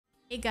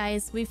Hey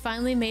guys, we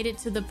finally made it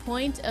to the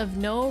point of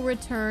no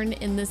return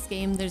in this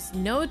game. There's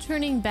no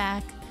turning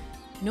back,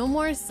 no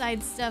more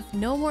side stuff,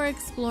 no more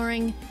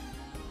exploring.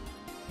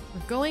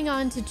 We're going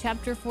on to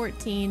chapter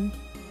 14,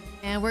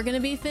 and we're gonna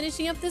be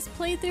finishing up this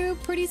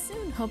playthrough pretty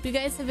soon. Hope you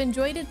guys have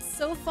enjoyed it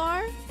so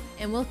far,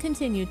 and we'll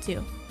continue to.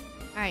 All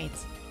right,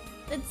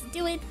 let's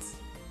do it.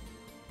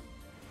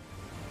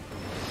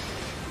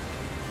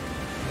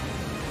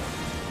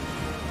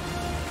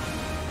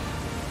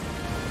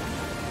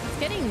 It's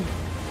getting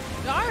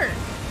dark.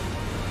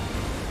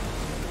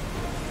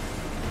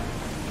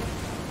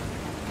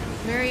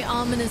 Very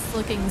ominous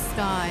looking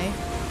sky.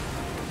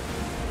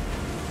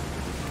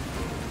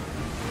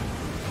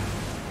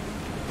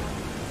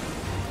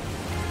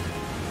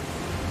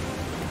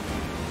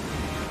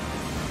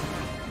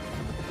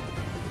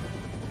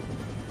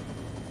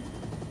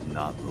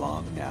 Not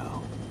long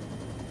now.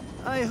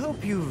 I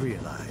hope you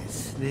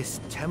realize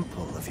this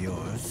temple of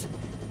yours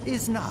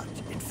is not,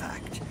 in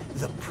fact,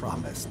 the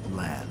promised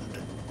land.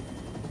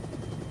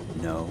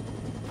 No.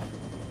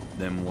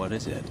 Then what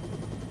is it?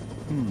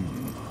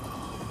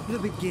 The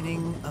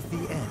beginning of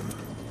the end.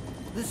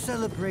 The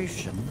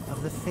celebration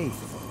of the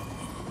faithful.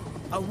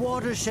 A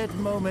watershed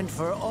moment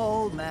for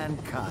all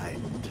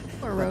mankind.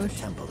 Poor But the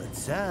Roche. temple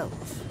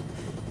itself,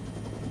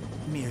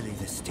 merely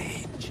the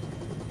stage.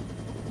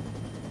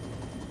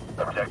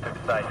 Objective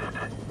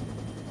sighted.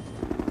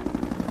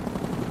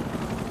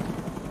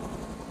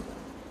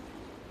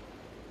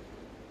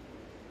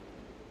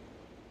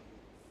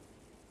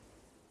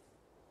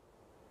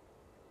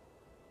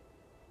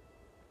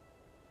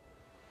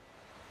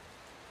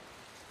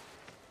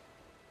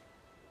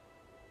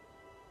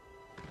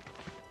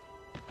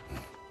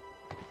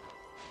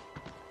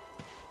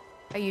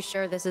 Are you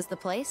sure this is the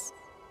place?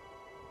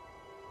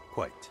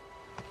 Quite.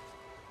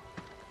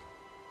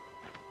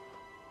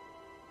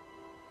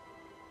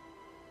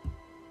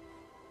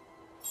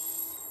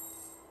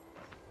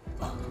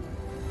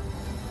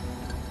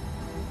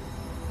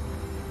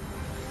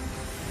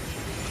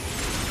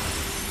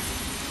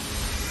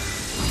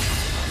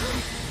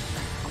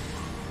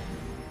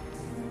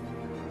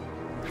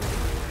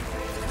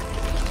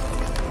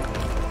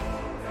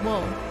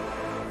 Whoa.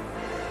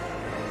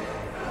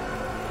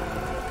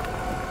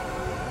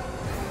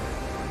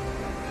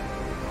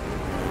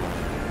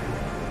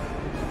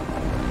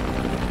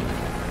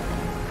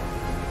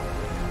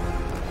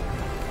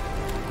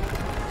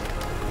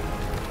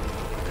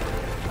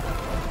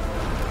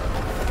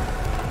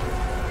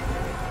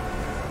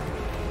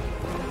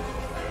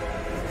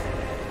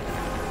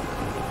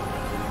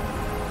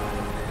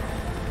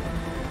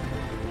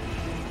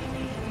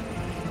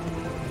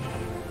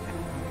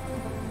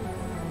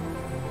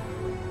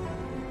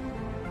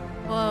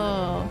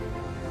 Whoa.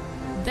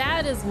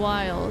 That is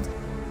wild.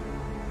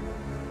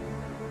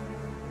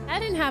 That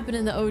didn't happen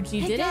in the OG,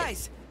 did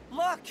it?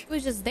 Look! It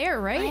was just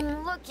there, right?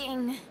 I'm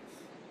looking.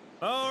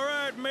 All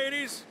right,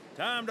 mateys.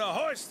 Time to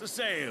hoist the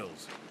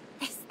sails.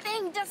 This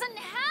thing doesn't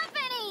have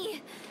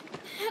any!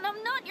 And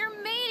I'm not your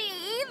matey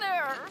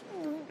either!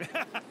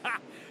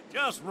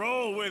 Just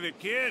roll with it,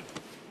 kid.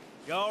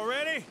 Y'all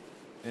ready?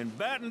 Then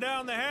batten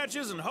down the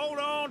hatches and hold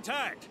on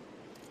tight.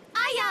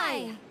 Aye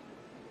aye!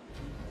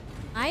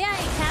 Aye,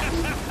 aye,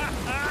 Captain.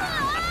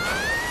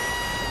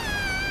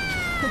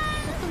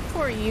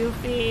 Poor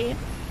Yuffie.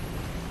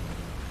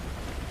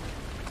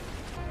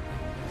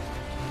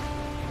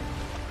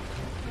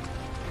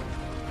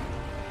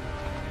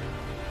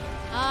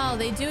 Oh,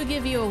 they do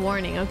give you a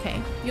warning.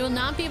 Okay. You will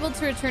not be able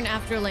to return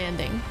after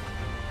landing.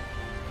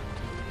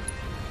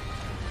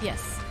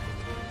 Yes.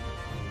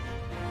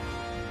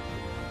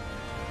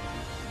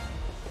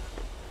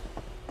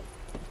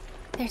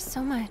 There's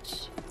so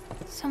much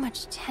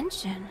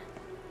tension.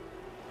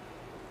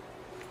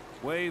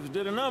 Waves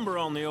did a number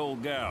on the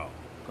old gal.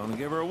 Gonna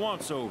give her a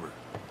once-over.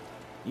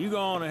 You go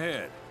on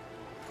ahead.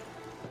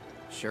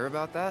 Sure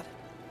about that?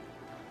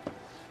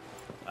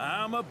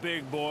 I'm a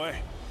big boy.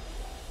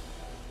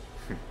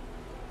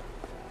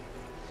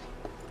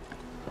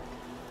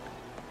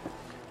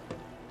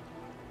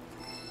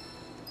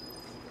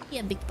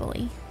 Yeah, big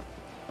boy.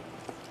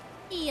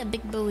 Yeah,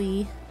 big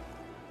boy.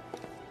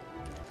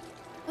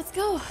 Let's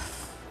go.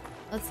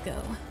 Let's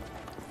go.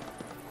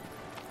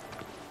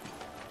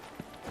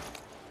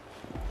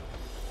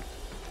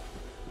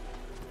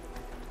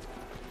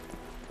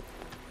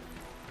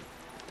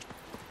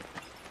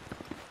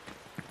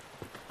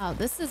 Oh,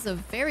 this is a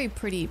very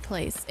pretty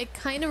place. It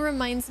kind of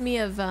reminds me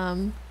of,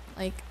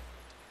 like,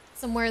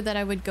 somewhere that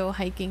I would go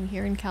hiking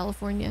here in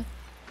California.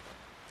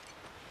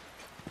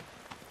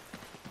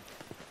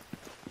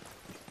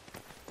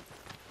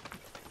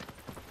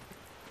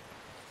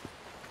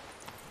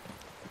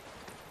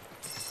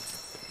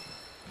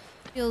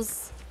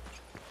 Feels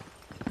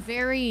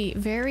very,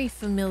 very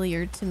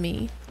familiar to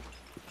me.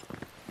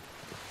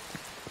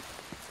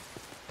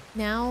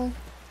 Now,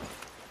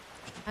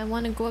 I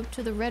want to go up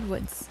to the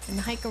redwoods and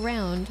hike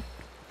around,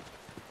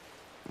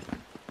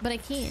 but I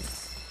can't.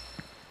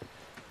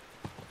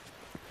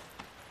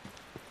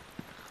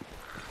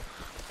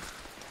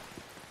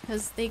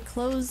 Because they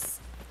close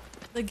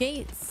the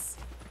gates.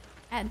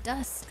 at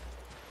dusk,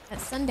 at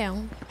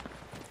sundown.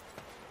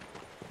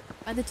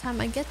 By the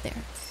time I get there,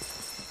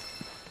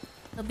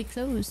 they'll be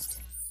closed.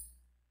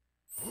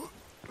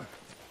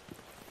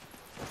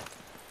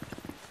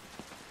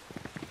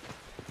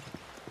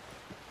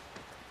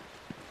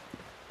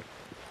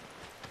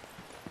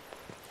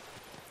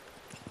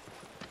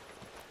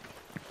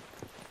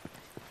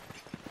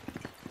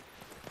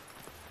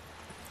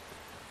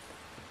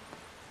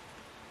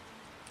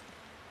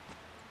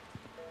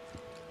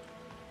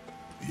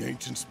 The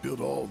ancients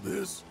built all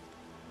this?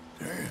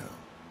 Damn.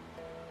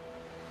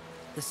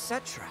 The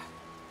set trap.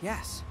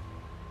 Yes.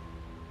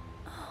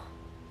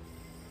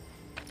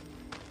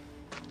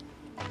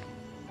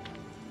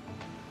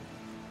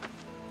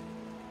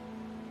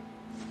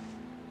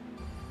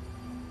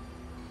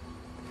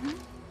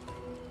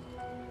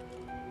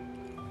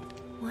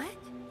 What?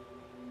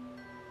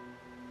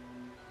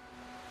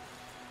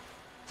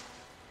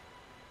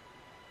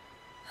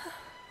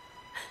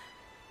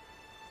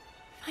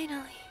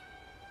 Finally.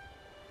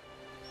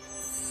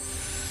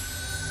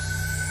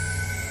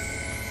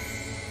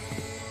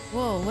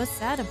 Whoa, what's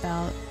that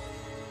about?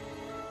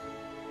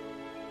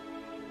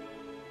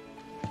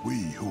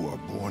 We who are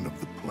born of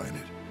the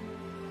planet,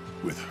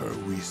 with her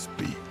we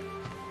speak,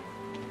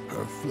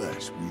 her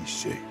flesh we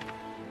shape.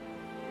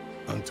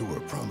 Unto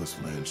her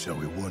promised land shall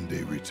we one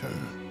day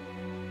return.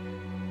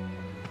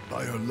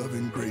 By her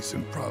loving grace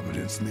and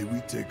providence may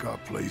we take our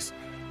place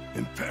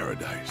in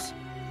paradise.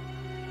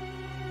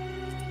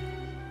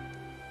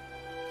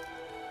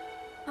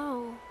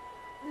 Oh,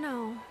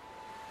 no.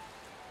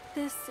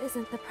 This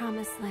isn't the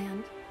promised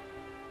land.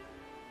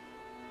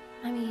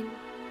 I mean,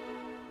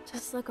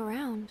 just look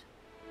around.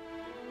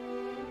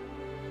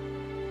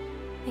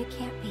 It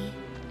can't be.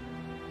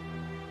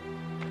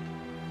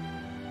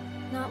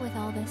 Not with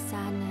all this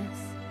sadness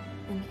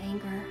and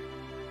anger.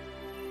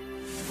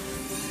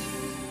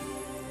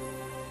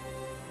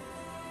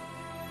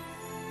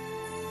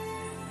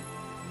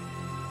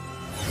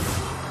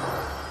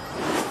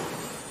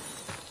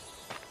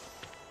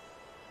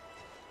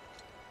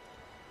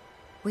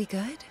 We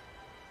good?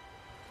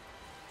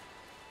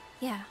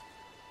 Yeah.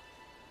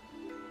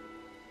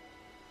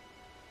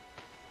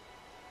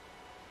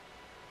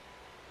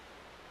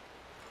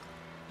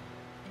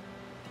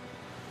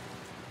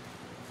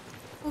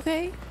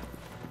 Okay.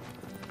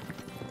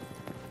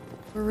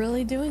 We're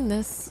really doing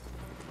this.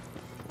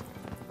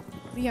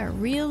 We are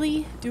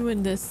really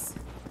doing this.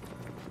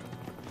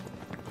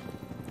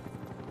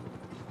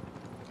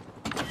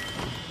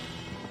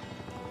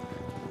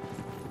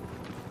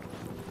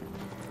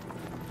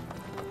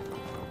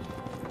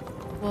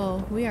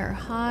 Whoa, we are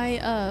high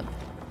up.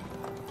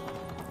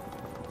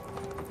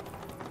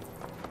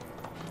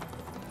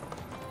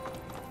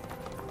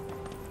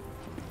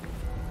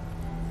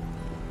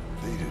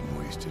 They didn't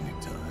waste any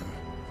time,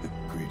 the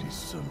greedy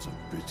sons of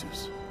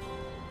bitches.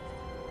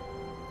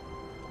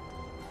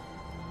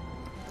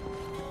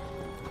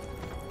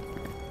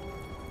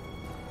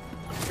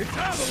 It's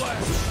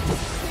avalanche!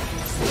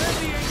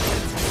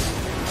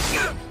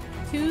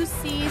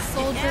 2C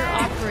soldier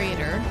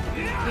operator.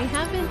 We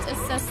haven't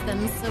assessed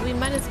them, so we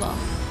might as well.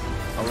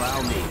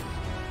 Allow me.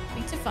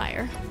 Weak to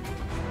fire.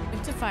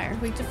 Weak to fire.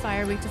 Weak to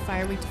fire. Weak to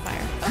fire. Weak to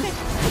fire. Okay. I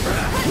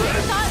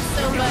thought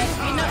so, but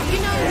you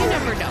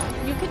never know.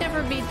 You can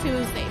never be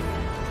too safe.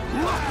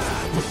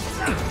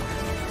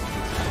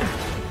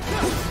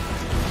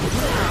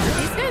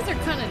 These guys are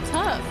kind of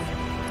tough.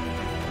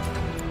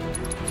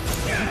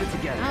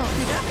 Oh.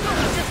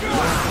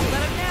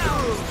 Let him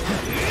down!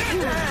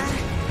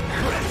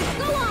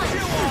 Go on!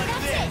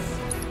 That's it!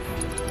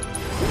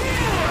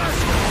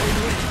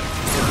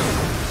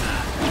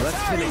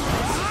 Let's finish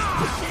this.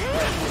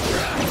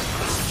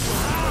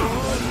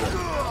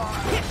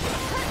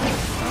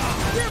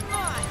 You're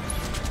mine!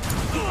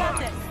 You got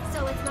this. So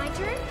it's my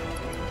turn?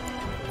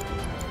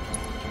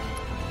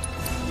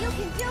 You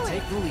can do it!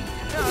 Take the lead.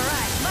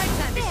 Alright, my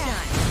time to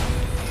shine.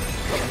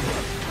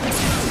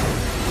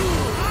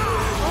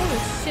 Oh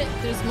shit,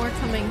 there's more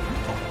coming.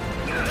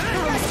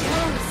 That was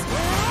close.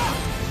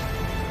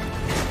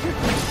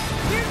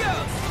 Here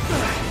goes!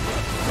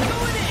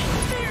 Going in!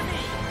 Fear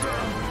me!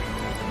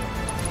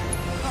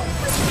 Oh,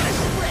 blitz!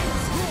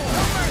 No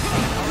mercy!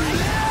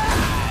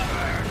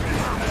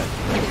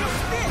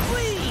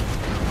 Flee!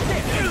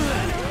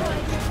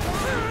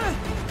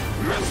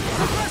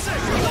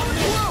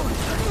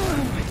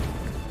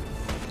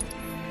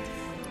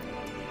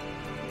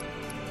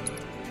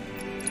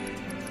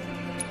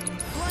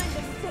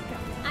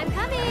 I'm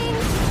coming!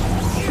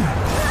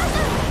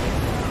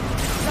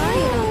 Sorry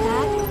about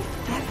that.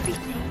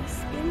 Everything's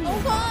spinning. Oh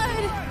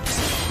god!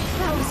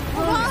 That was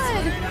Oh close.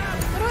 god!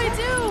 What do I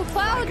do?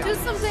 Cloud, do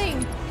something!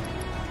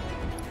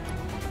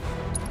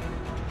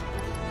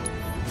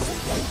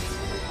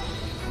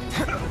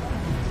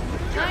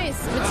 Nice!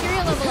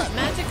 Material level up.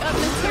 Magic up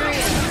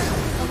material.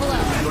 Level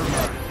up.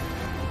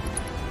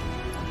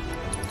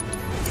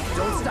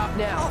 Don't stop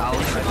now.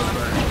 I'll try to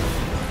burn.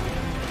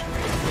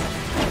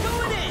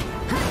 Going in!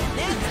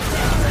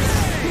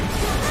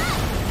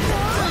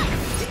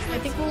 I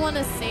think we'll want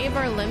to save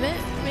our limit,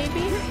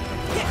 maybe?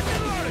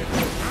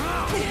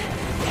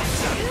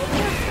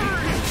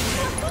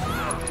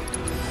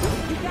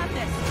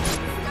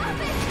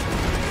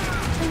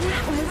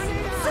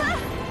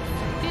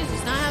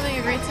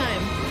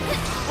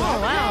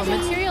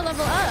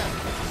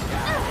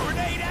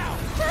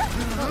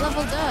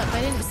 leveled up.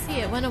 I didn't see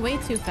it. Went away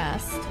too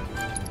fast.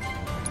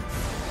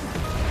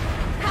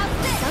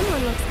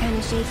 Someone looks kind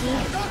of shaky.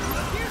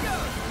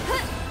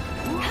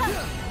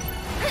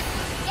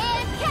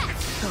 And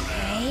catch.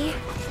 Okay.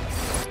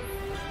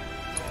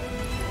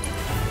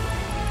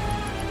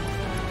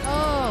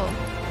 Oh,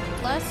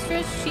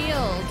 lustrous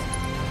shield.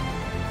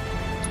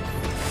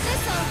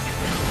 This'll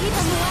keep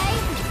them away.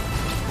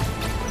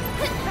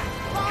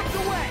 Bombs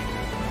away!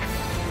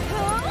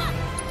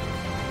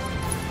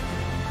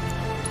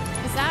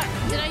 Is that?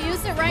 Did I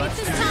use it right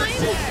this time?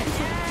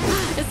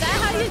 Is that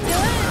how you do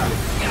it?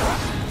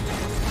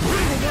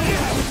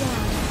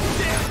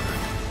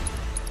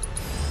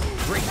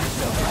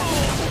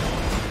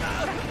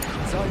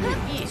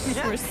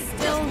 Yeesh, we're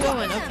still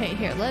going. Okay,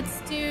 here,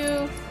 let's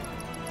do.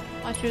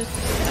 Watchers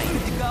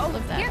fight.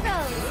 Love that. Here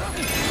goes.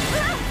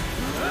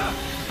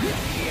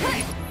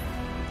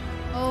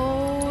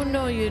 Oh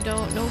no, you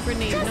don't. No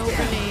grenade. No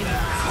grenade.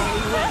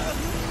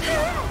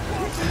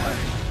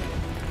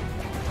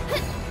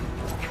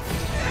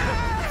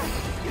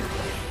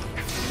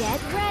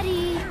 Get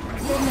ready.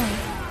 Good night.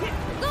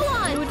 Go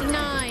on. Good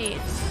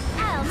night.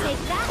 I'll take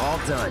that. All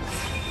done.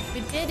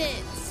 We did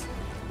it.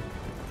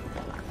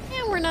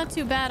 And we're not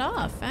too bad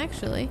off,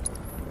 actually.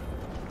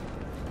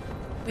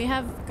 We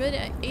have good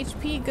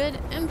HP, good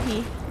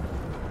MP.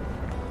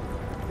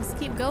 Let's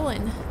keep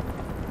going.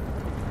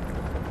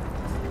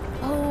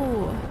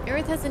 Oh,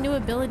 Aerith has a new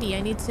ability.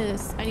 I need to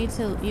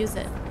use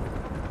it.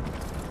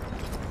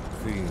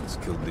 Fiends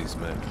killed these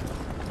men.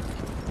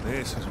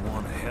 This is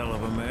one hell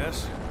of a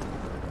mess.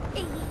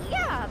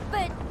 Yeah,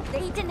 but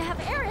they didn't have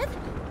Aerith.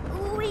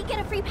 We get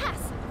a free pass,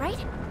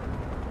 right?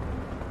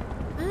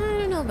 I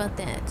don't know about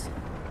that.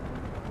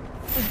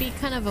 Would be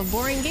kind of a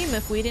boring game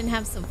if we didn't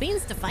have some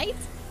fiends to fight.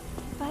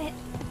 But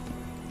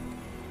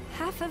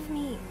half of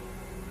me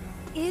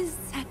is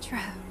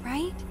Cetra,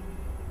 right?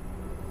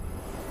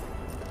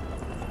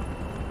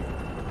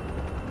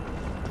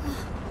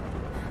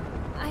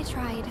 I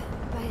tried,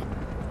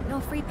 but no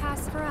free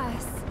pass for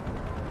us.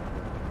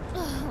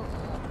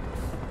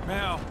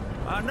 Now,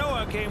 I know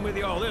I came with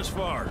you all this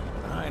far.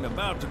 I ain't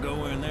about to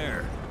go in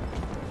there.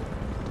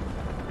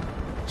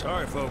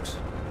 Sorry, folks.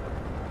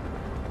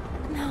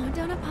 No,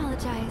 don't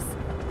apologize.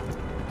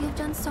 You've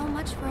done so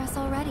much for us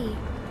already.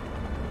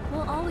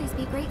 We'll always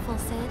be grateful,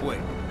 Sid.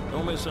 Wait,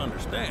 don't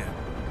misunderstand.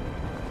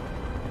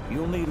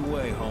 You'll need a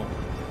way home.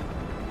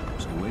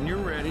 So when you're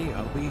ready,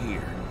 I'll be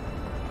here.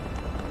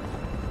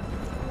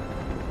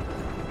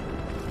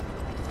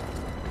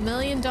 $1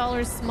 million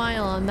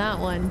smile on that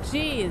one.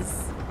 Jeez.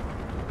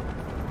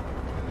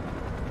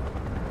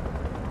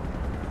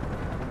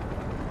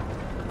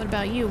 What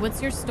about you?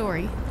 What's your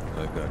story?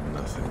 I got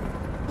nothing.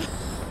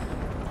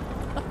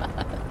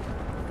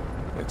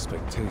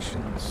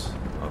 Expectations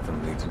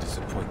often lead to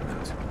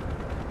disappointment.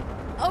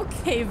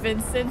 Okay,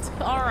 Vincent.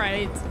 All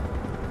right.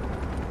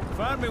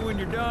 Find me when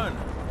you're done.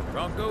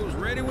 Bronco's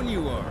ready when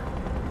you are.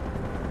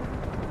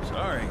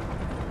 Sorry,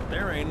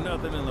 there ain't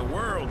nothing in the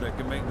world that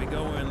can make me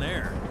go in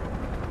there.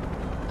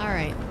 All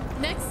right.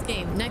 Next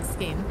game. Next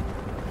game.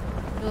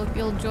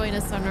 You'll join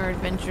us on our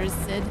adventures,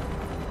 Sid.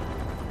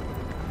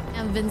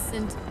 And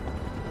Vincent.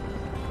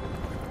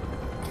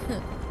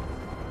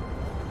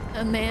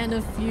 A man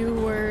of few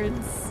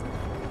words.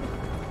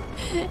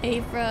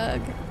 Hey,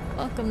 Frog.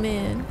 Welcome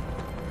in.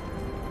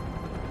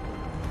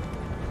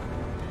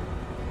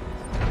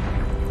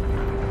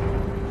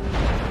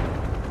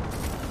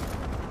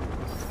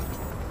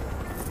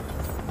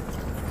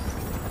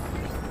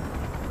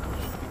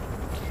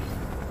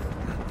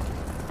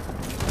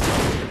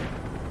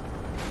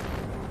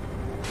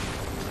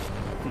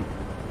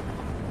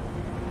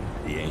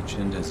 The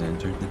Ancient has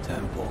entered the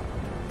temple.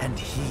 And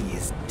he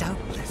is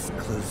doubtless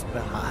close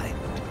behind.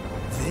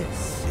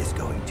 This is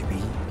going to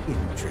be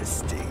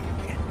interesting.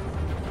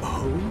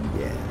 Oh,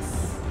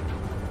 yes.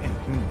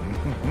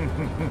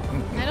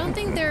 I don't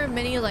think there are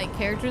many like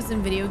characters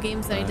in video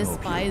games that I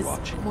despise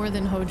more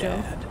than Hojo.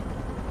 Dad.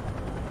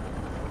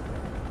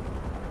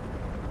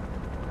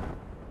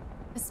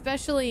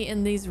 Especially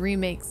in these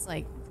remakes,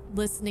 like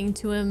listening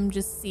to him,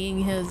 just seeing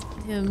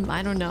him,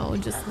 I don't know,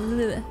 just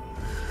ugh.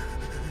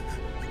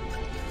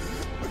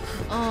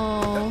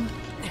 Oh.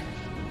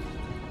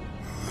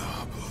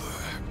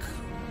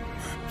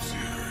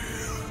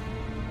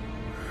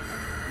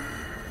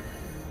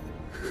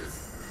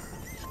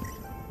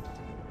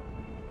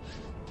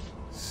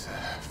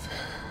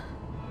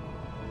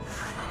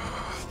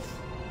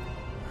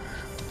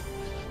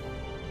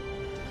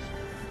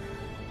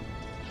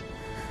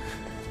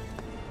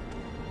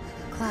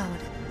 Cloud,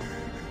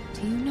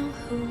 do you know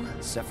who?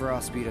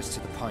 Sephiroth beat us to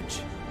the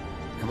punch.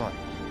 Come on.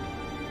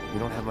 We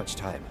don't have much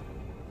time.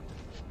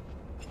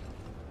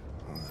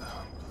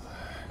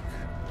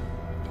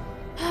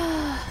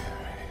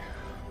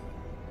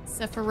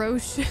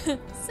 Sephiroth.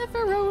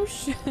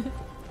 Sephiroth.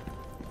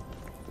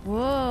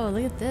 Whoa,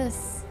 look at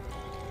this.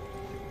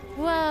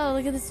 Whoa,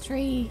 look at this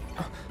tree.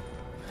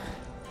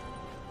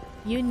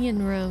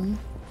 Union room.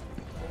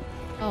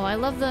 Oh, I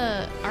love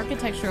the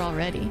architecture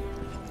already.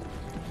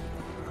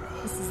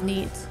 This is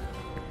neat.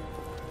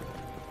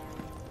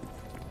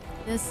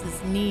 This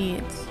is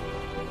neat.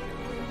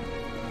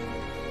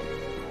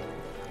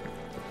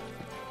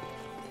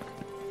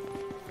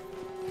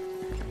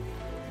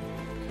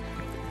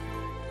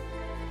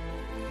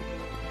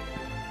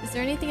 Is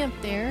there anything up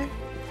there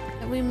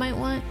that we might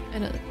want? I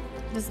don't. It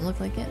doesn't look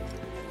like it.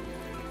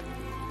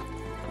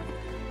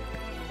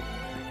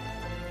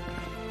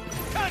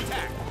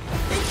 Contact!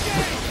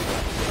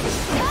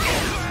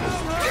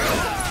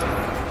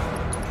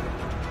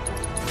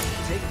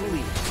 Take the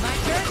lead. My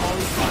turn.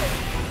 Calling fire.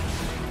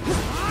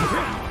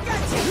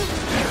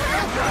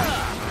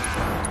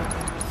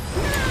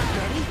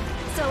 Ready?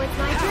 So it's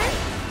my turn?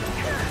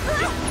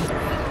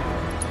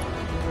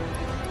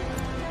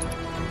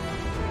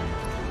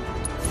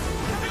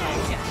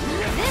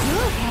 You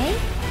okay?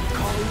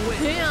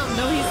 Damn,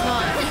 no he's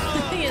not.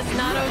 He is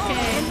not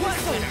okay.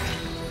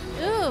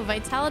 Ooh,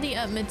 vitality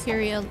up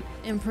material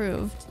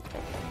improved.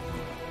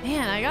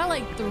 Man, I got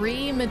like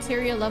 3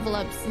 material level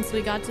ups since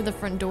we got to the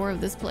front door of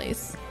this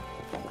place.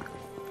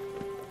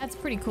 That's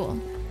pretty cool.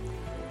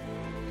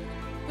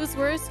 Who's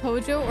worse,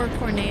 Hojo or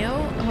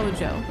Corneo?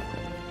 Hojo.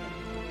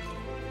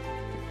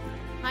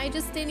 Hi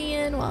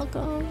Justinian,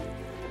 welcome.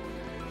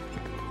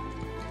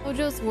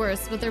 Hojo's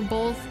worse, but they're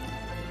both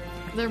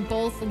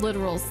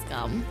literal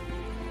scum.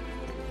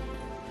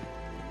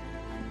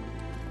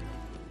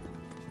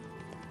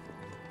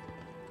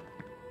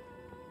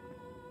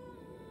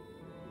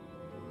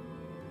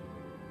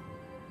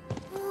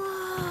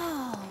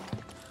 Whoa!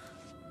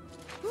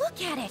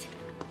 Look at it!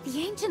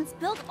 The ancients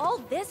built all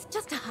this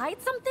just to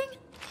hide something?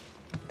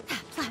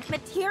 That black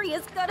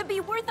materia's gotta be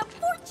worth a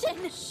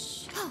fortune!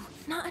 Shh. Oh,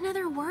 not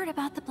another word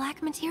about the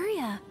black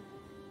materia.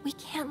 We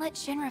can't let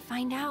Shinra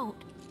find out.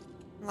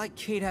 Like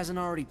Kate hasn't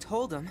already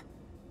told him.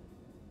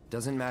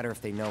 Doesn't matter if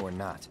they know or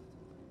not.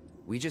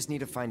 We just need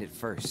to find it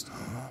first.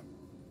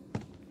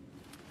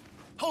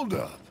 Hold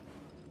up.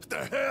 What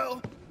the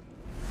hell?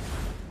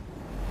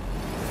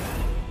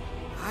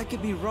 I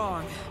could be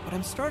wrong, but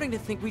I'm starting to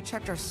think we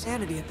checked our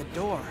sanity at the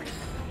door.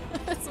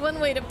 That's one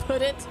way to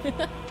put it.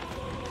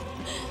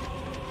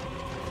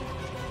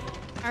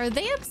 Are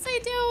they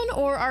upside down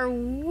or are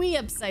we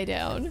upside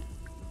down?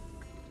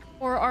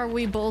 Or are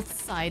we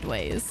both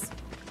sideways?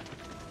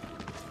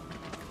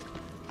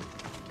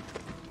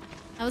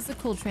 That was a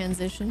cool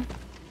transition.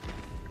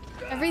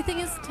 Everything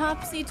is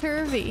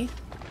topsy-turvy.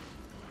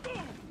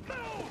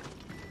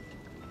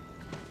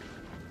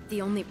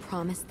 The only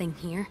promised thing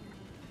here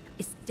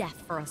is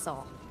death for us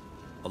all.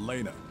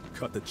 Elena,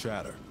 cut the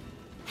chatter.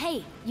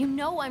 Hey, you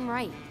know I'm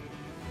right.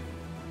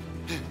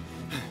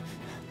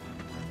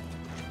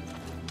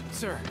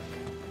 Sir,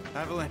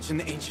 Avalanche and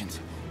the Ancients,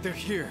 they're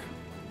here.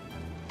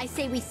 I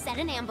say we set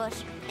an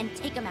ambush and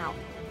take them out.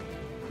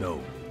 No,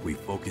 we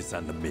focus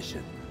on the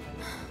mission.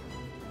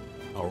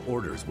 Our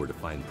orders were to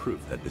find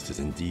proof that this is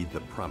indeed the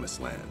Promised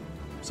Land,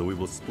 so we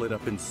will split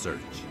up and search.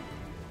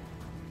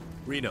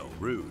 Reno,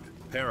 Rude,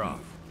 pair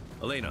off.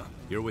 Elena,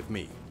 you're with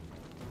me.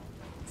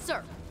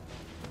 Sir.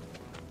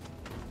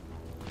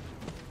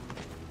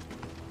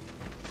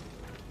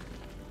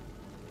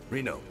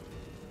 Reno.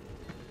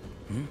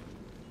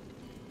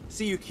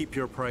 See you keep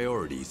your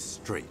priorities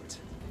straight.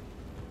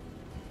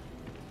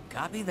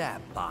 Copy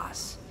that,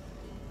 boss.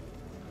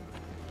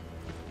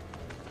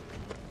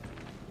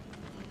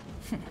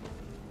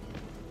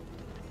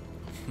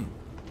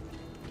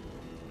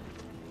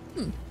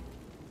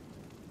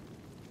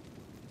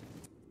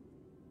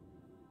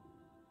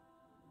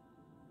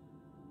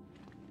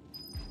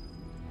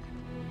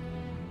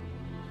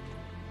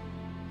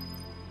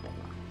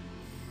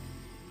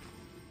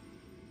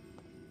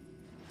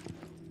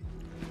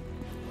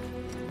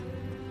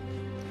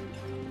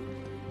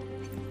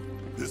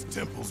 This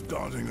temple's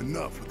daunting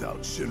enough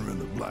without Shinra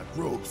and the Black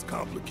Robes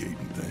complicating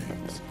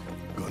things.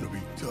 Gonna be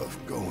tough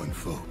going,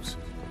 folks.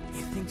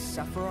 You think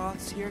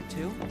Sephiroth's here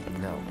too?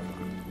 No.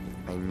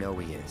 I know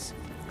he is.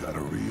 Got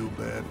a real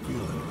bad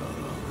feeling about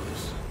all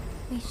this.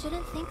 We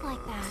shouldn't think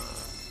like that.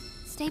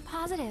 Stay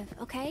positive,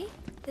 okay?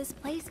 This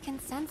place can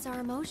sense our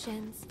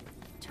emotions.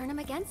 Turn them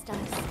against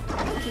us.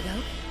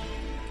 Okey-doke.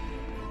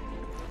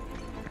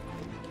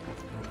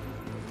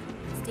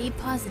 Stay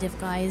positive,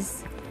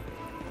 guys.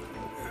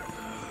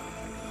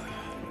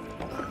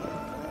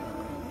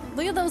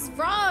 Look at those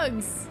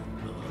frogs!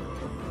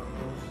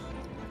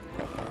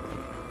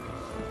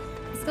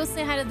 Let's go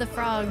say hi to the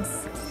frogs.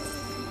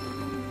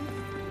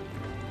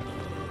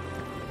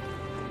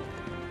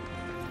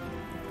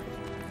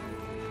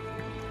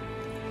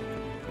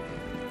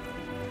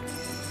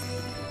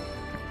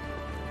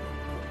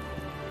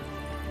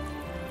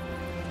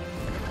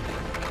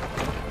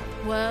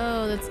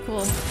 Whoa, that's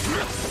cool.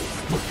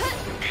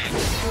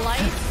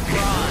 Light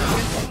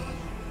frog.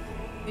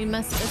 We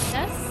must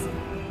assess.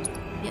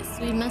 Yes,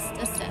 we must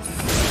assess.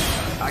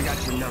 I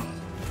got your number.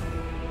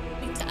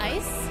 Weak to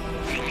ice.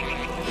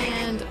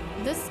 And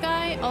this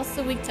guy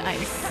also weak to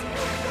ice.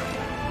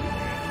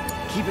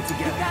 Keep it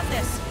together. You got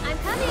this. I'm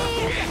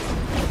coming.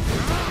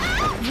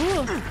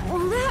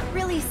 Well, that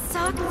really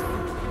sucked.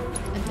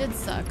 It did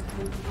suck.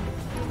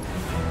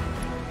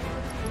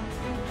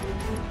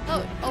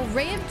 Oh,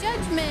 Ray of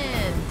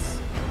Judgment.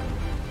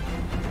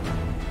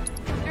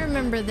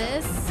 remember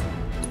this.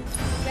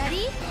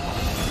 Ready?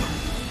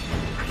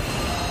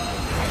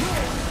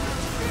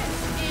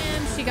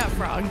 And she got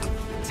frogged.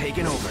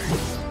 Taking over.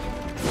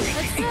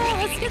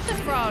 Let's get the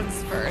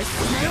frogs first.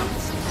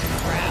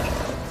 Crap.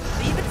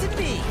 Leave it to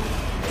me.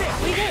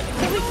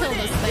 Can we kill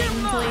this thing,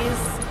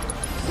 please?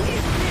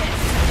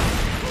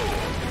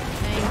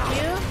 Thank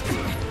you.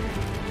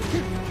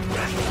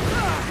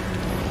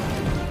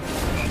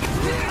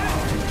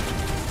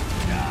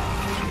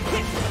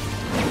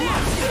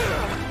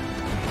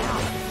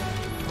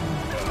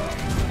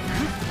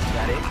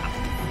 Got it?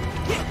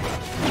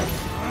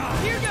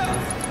 Here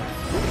goes.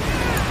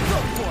 Go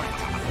for it.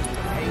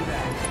 Hang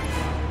back.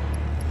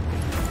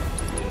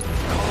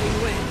 Calling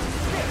wind.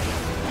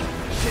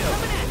 Chill.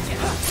 Coming at you.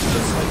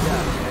 Just like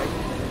that,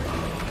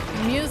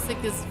 okay? Music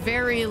is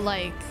very,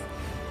 like,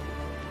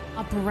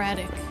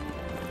 operatic.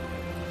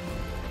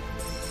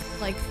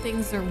 Like,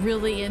 things are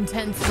really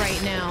intense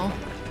right now.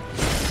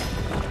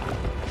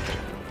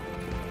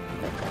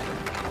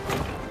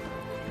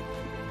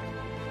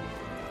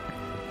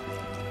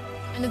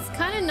 And it's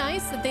kind of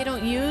nice that they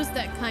don't use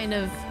that kind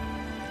of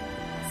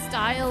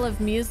style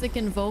of music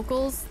and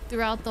vocals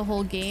throughout the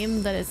whole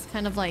game, that it's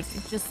kind of like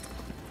just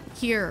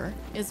here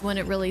is when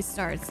it really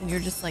starts and you're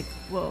just like,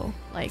 whoa,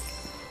 like,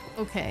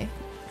 okay,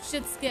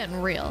 shit's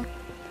getting real.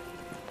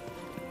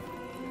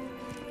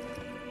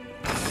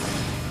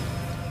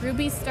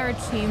 Ruby Star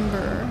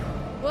Chamber.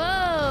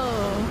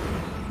 Whoa!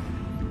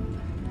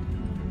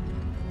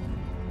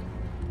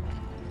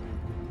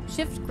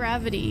 Shift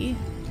gravity.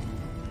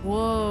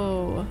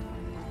 Whoa.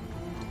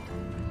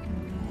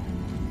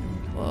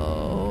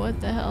 Whoa, what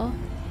the hell?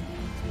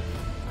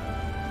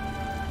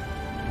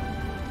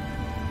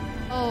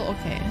 Oh,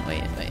 okay.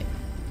 Wait.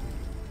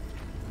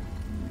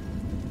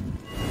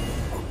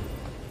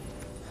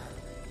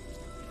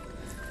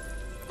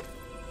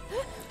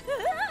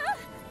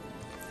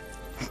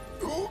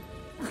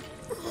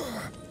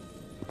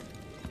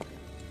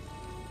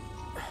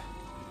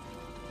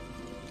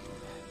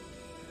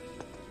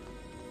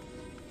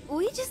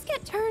 We just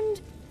get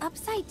turned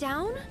upside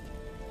down?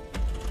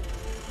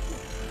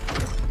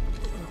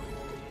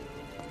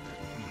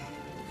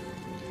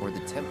 Or the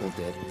temple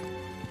did.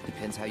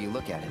 Depends how you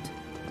look at it.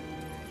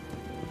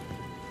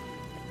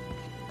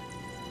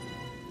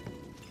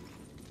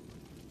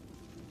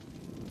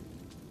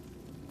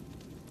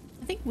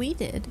 I think we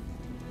did.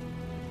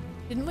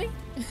 Didn't we?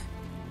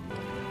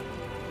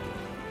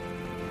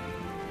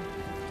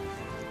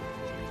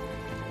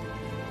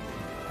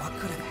 What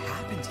could have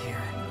happened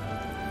here?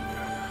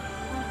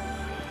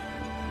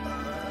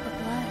 The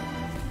blood.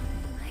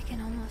 I can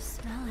almost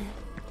smell it.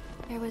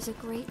 There was a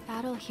great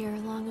battle here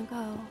long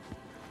ago.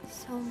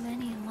 So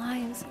many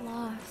lives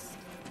lost.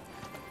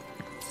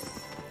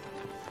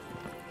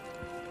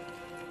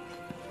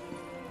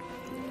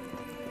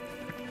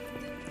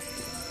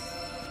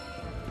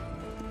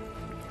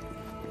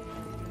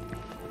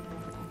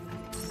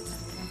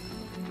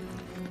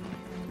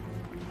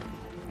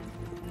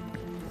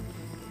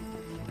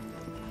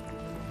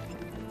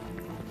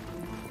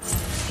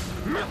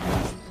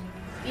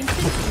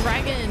 Ancient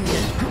dragon.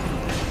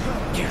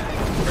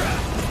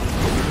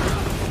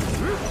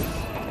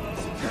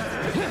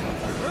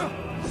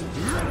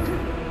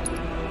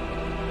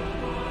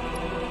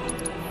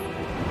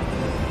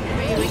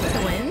 Are you weak to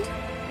wind?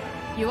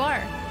 You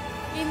are.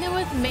 Hitting them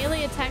with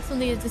melee attacks when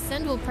they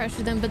descend will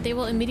pressure them, but they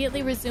will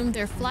immediately resume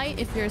their flight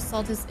if your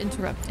assault is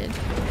interrupted.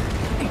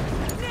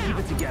 Keep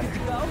it together.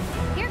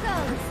 Here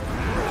goes!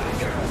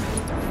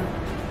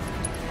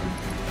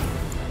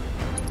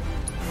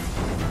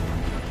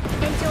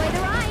 Enjoy the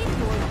ride!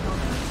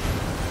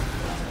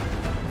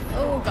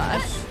 Oh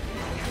gosh.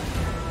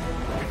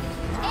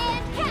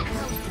 And catch!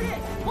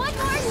 One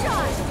more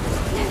shot!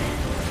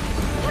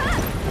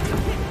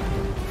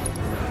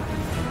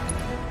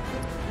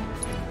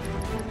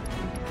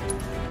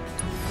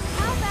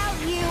 How about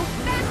you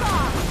back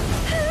off?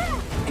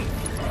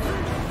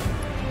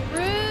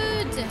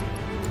 Rude!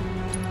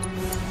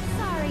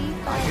 Sorry,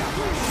 but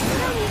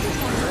no need to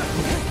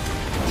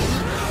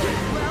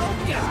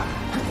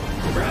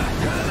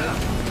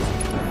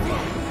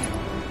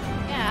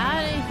Get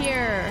out of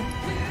here.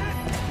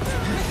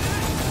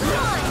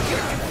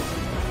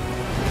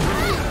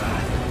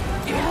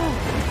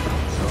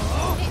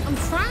 Hey, I'm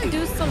trying to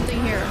do something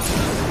here.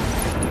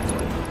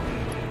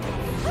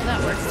 That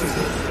works.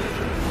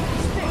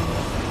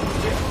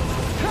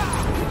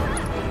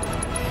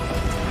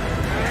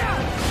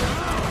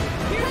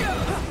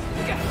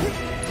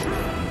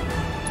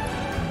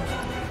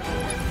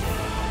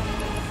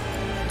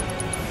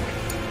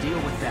 Deal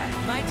with that.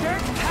 My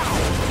turn? Pow!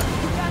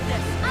 You got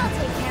this. I'll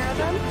take care of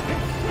them.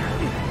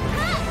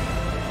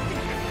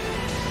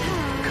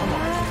 Come on.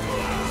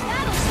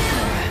 That'll do.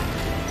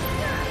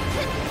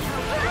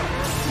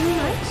 Too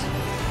much?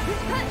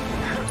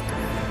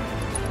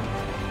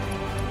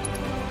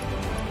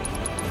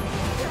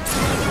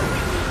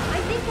 I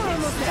think we're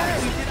almost You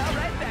done. did all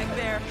right back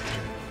there.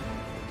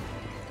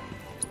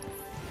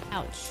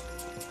 Ouch.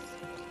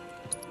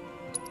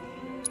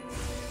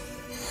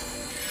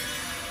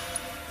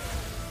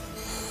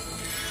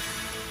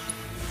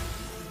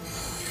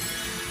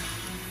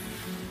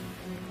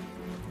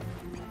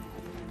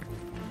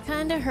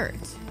 kinda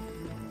hurt.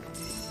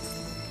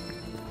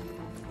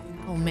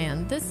 Oh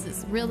man, this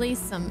is really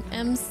some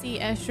MC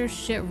Escher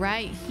shit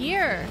right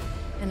here.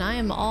 And I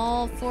am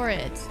all for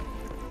it.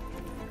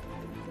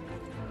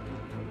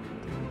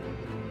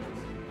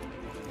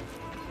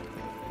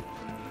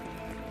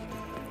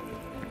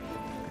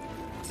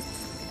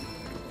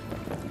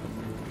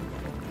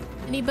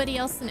 Anybody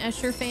else an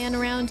Escher fan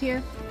around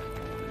here?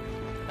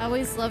 I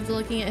always loved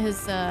looking at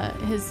his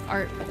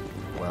art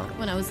Well,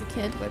 when I was a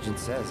kid. Legend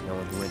says no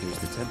one who enters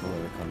the temple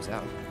ever comes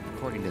out,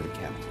 according to the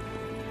captain.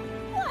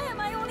 Why am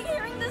I only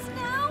hearing this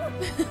now?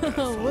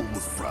 Asshole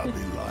was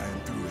probably lying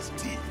through his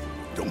teeth.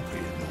 Don't pay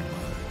it no mind.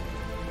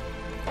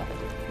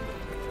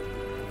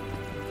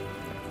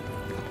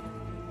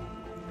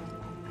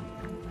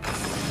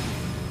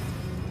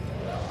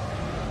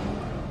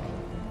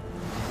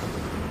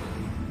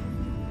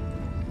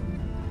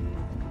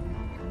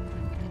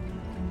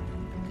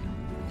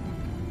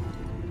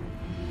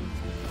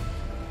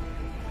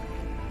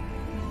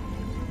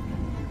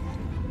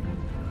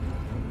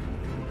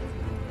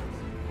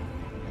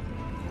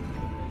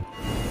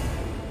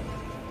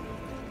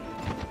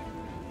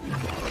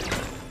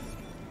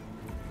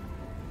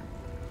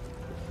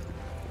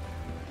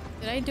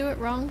 Did I do it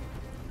wrong?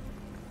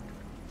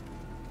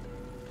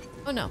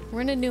 Oh no,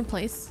 we're in a new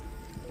place.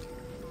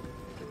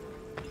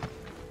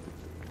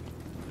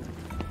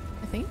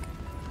 I think.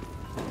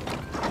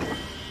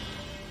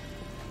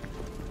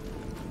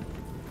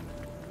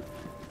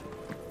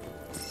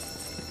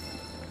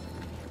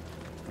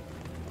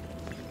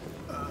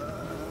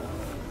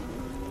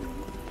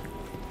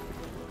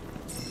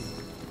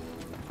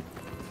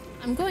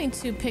 I'm going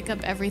to pick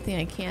up everything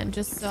I can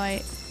just so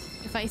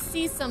if I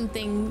see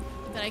something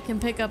that I can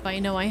pick up, I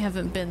know I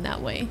haven't been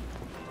that way.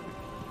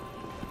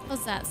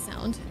 How's that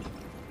sound?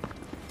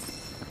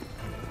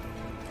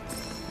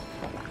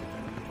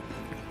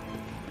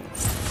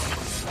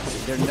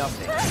 They're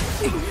nothing.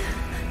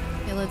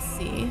 Okay, let's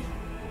see.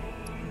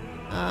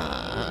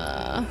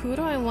 Who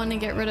do I want to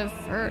get rid of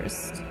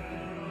first?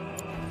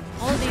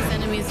 All of these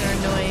enemies are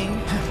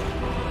annoying.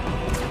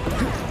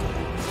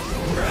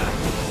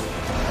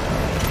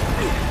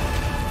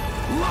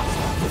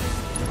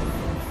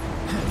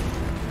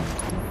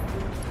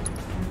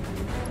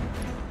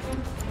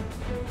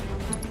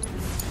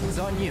 It's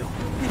on you.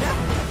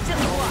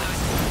 Just watch.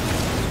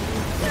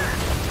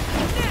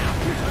 Now.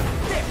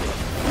 There.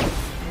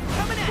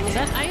 Coming at you.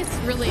 That ice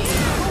really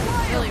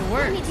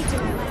worked.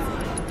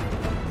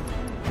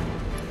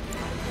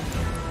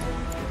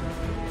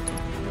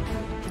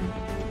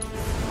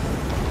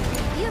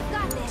 You've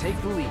got this. Take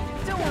the lead.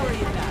 Don't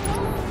worry about it.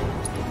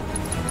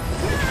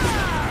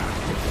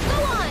 Go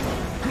on.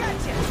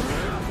 Gotcha.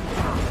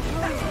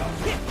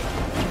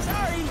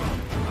 Sorry.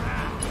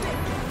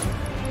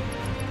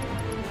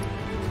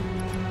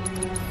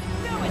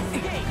 No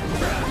escape.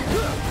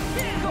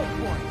 Go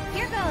for it.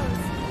 Here goes.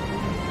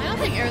 I don't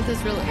think Aerith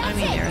is really,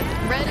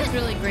 Red is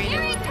really great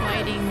at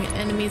fighting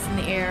enemies in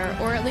the air,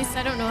 or at least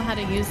I don't know how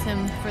to use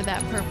him for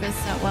that purpose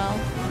that well.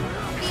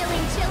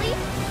 Feeling chilly?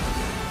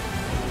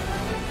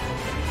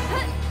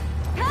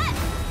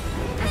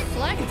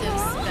 Reflective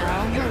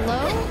spell,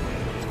 hello?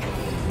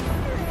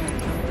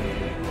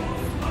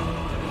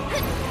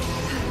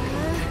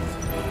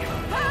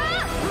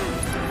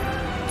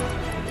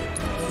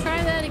 Let's try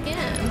that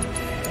again.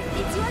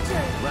 It's your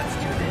turn. Let's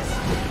do this.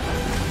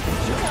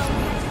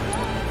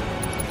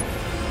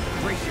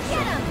 Brace yourself.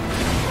 Get him.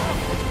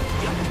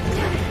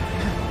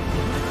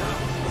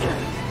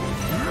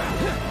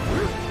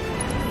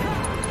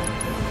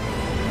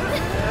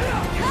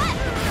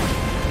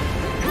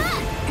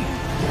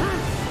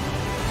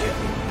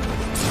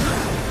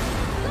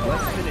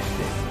 Let's finish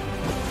this.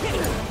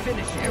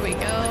 Finish it. There we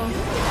go.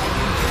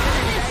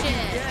 Finish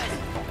it.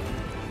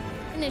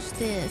 Finish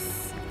this.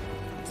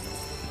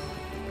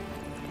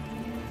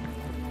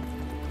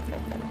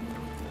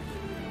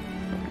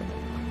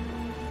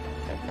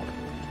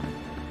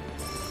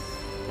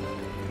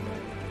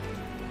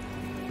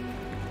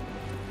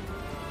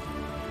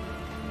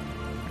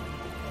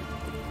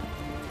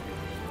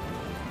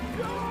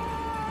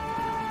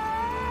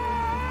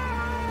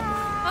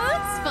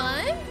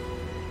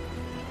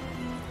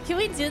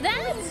 Do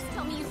that? Just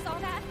tell me you saw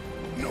that.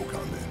 No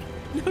comment.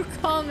 No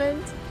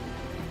comment.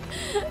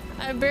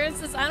 Barrett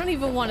says, I don't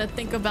even want to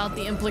think about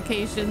the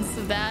implications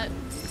of that.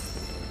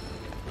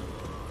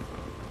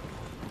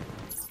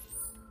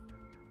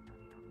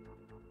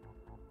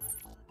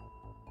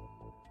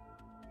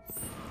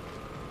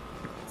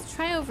 Let's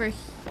try over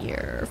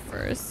here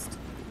first.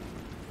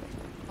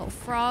 Oh,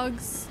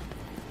 frogs.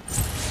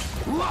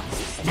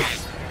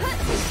 That's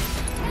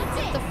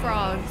it. The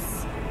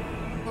frogs.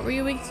 What were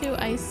you weak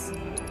to? Ice.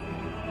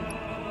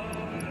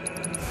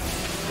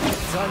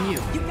 It's on you.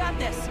 You got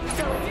this. So it's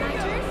my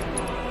turn?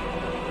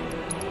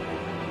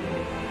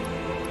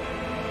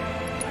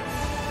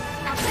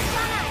 I'll put you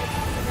on ice.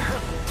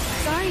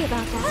 Sorry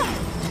about that.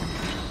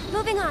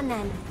 Moving on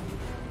then.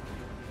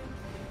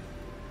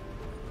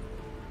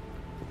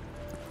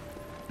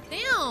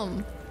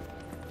 Damn.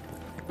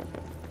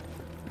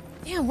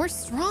 Damn, we're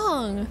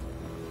strong.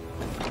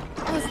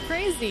 That was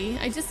crazy.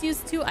 I just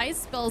used 2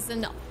 ice spells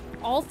and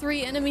all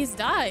 3 enemies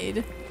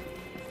died.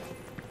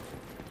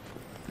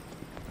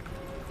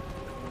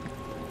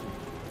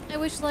 I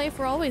wish life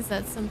were always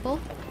that simple.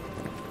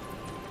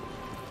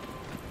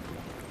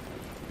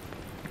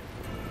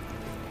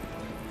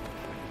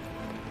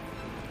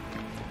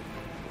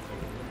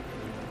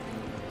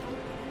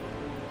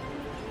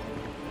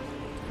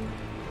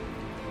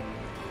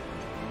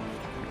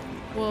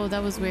 Whoa,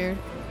 that was weird.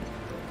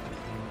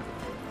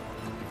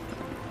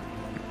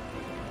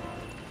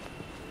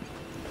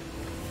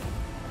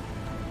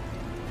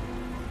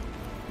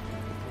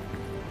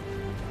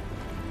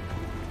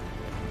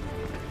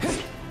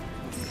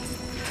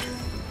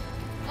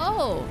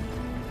 Oh!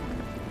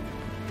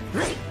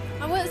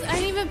 I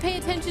didn't even pay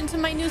attention to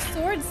my new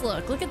swords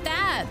look. Look at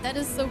that. That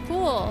is so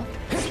cool.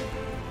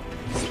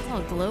 It's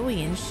all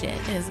glowy and shit.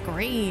 It is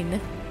green.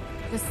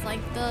 Just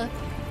like the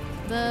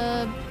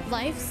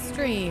live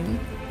stream.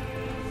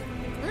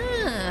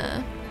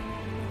 Ah.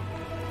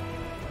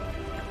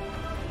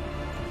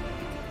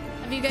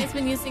 Have you guys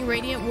been using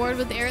Radiant Ward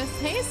with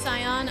Aerith? Hey,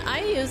 Scion,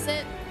 I use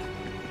it.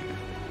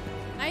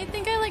 I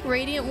think I like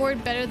Radiant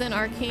Ward better than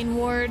Arcane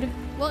Ward.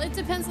 Well, it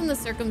depends on the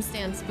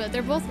circumstance, but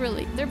they're both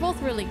really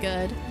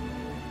good.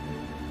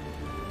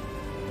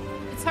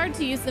 It's hard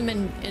to use them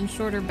in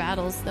shorter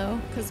battles though,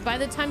 because by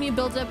the time you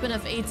build up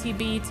enough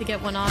ATB to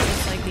get one off,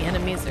 it's like the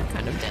enemies are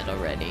kind of dead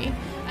already.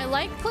 I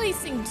like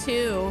placing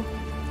 2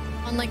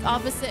 on like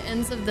opposite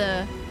ends of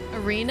the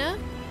arena.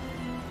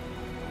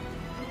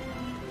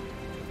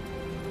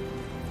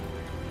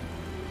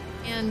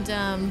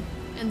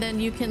 And then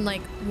you can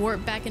like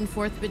warp back and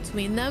forth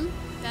between them.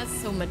 That's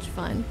so much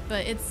fun,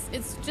 but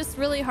it's just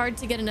really hard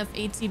to get enough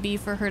ATB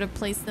for her to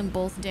place them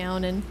both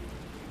down and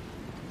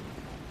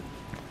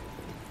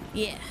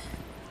yeah.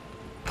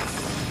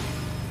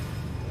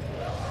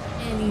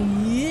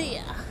 And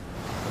yeah.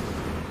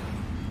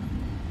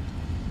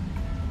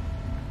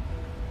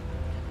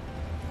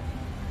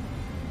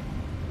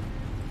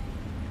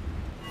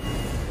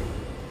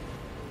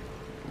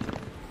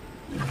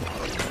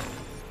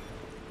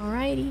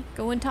 Alrighty,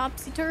 going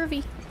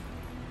topsy-turvy.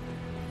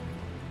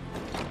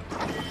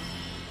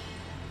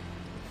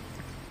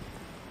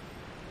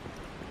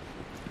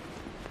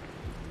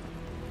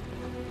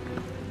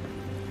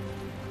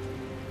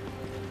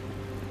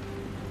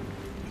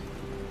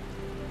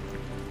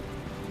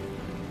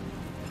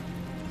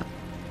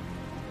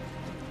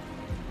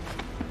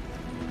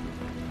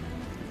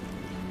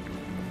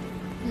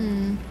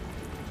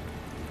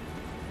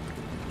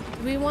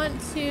 Do we want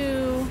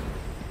to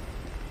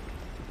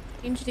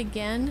change it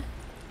again?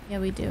 Yeah,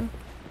 we do.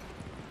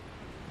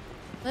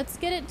 Let's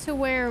get it to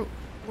where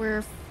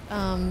we're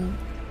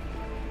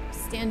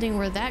standing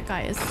where that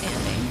guy is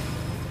standing.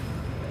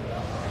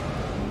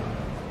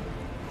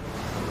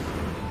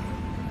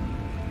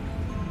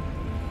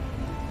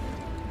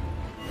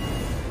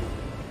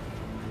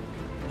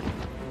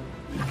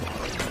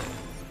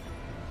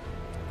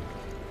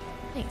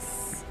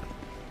 Nice.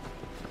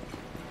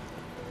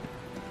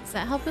 Does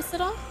that help us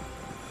at all?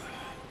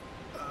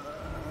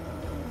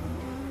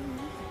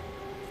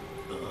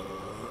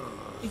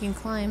 We can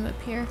climb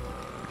up here.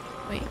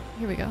 Wait,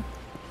 here we go.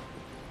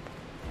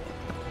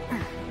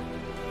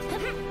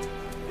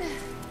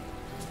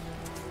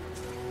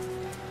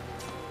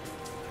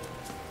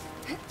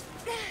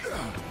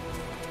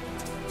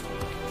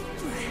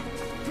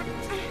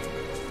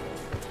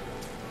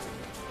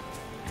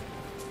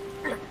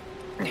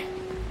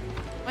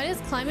 Why does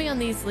climbing on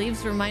these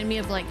leaves remind me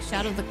of like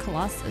Shadow of the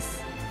Colossus?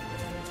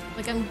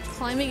 Like I'm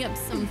climbing up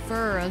some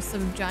fur of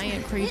some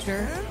giant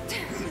creature.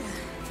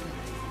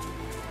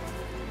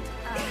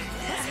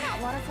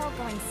 Waterfall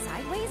going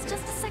sideways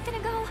just a second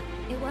ago?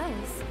 It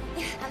was.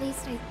 At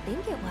least I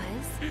think it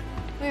was.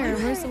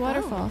 Where's the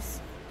waterfalls?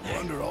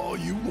 Wonder all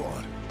you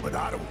want, but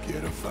I don't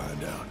care to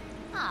find out.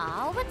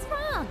 Aw, what's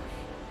wrong?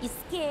 You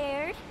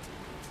scared?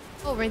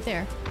 Oh, right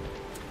there.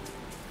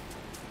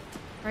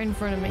 Right in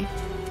front of me.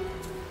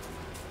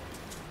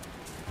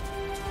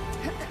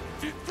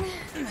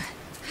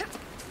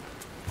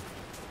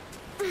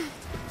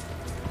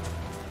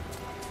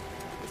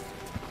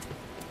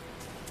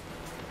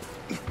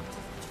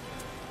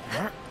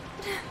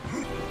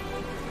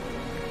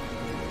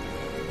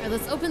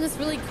 Let's open this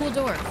really cool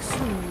door.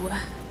 Ooh.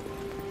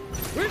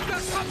 We've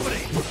got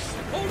company.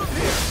 Hold up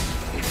here.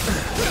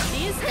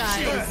 These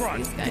guys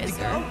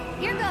are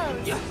here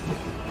goes.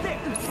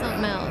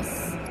 Something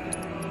else.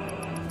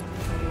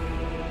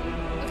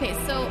 Okay,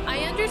 so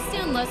I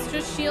understand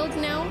Lustra's shield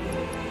now.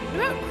 What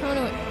about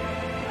Chrono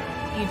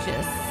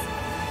Aegis?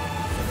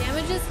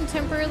 Damages and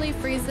temporarily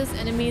freezes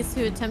enemies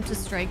who attempt to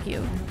strike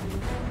you.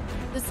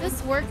 Does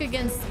this work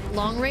against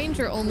long range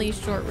or only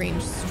short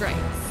range strikes?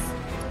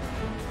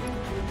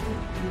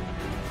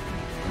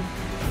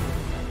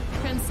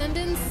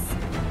 Transcendence,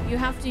 you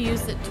have to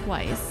use it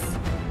twice,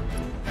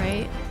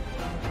 right?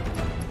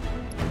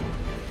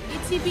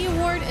 ATB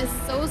ward is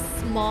so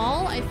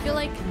small, I feel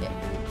like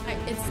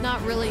it's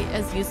not really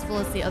as useful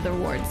as the other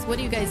wards. What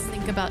do you guys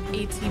think about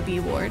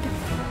ATB ward?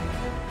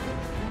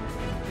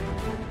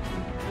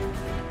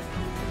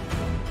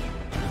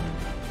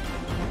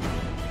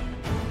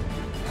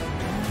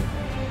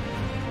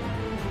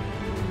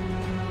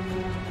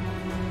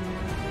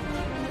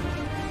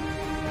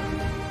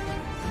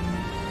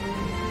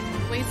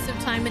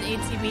 time in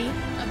ATB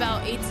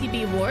about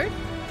ATB Ward?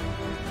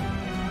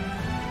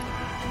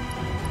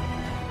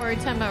 Or are you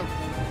talking about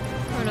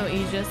Chrono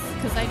Aegis?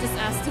 Because I just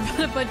asked about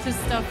a bunch of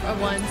stuff at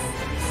once.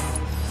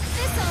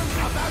 This'll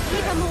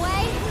keep him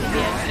away.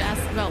 Maybe I should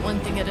ask about one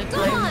thing at a time.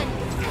 Go on.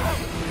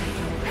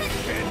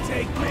 Can't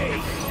take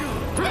me.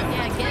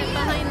 Yeah, get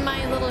behind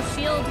my little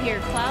shield here,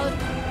 Cloud.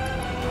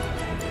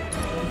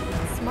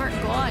 Smart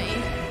guy.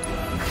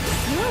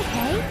 You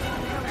okay?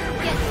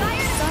 Get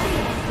fired. Sorry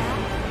about that.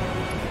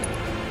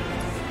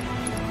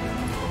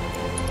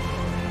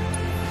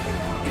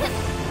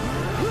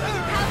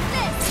 How's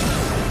this?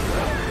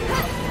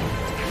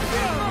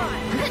 Come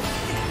on.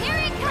 Here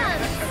it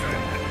comes.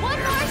 One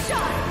more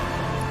shot.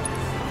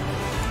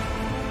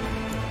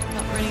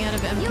 Not running out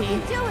of MP. You can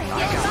do it.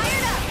 Get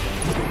fired up.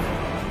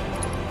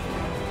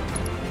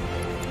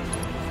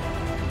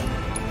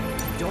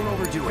 Don't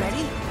overdo it.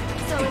 Ready?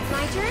 So it's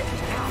my turn?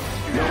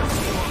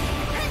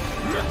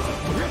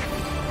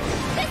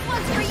 This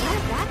one's for you!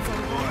 That's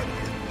over.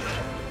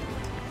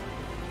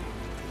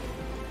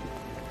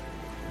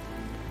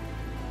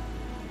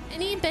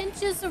 Any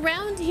benches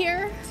around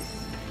here?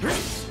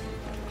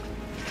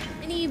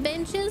 Any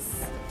benches?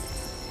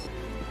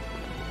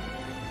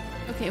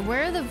 Okay,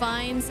 where are the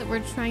vines that we're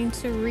trying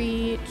to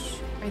reach?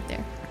 Right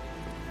there.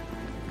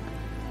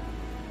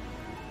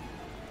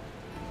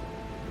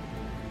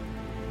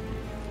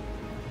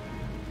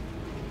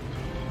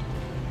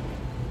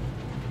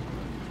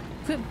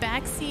 Quit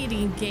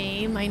backseating,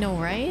 game. I know,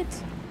 right?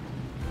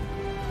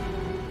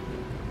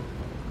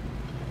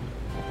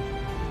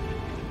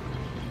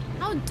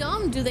 How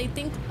dumb do they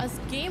think us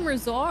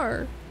gamers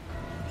are?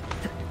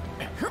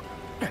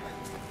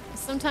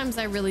 Sometimes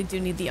I really do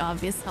need the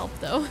obvious help,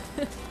 though.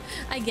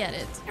 I get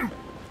it.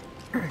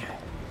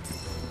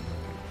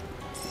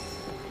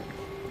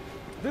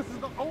 This is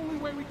the only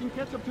way we can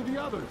catch up to the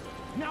others.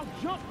 Now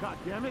jump,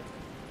 goddammit!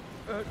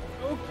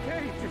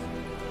 Okay, just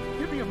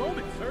give me a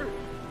moment, sir.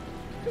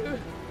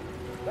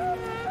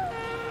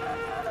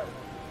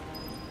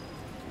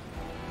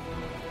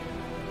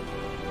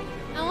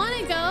 I want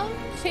to go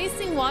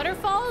chasing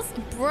waterfalls.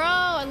 Bro,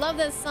 I love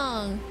this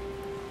song.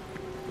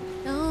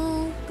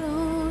 Don't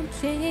go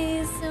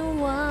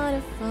chasing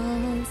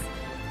waterfalls.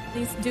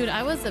 Dude,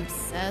 I was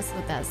obsessed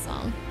with that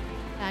song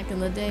back in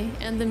the day.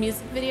 And the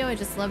music video, I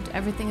just loved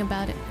everything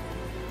about it.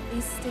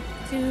 We stick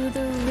to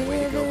the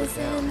rivers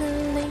and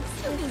the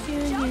lakes that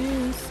you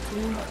used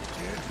to.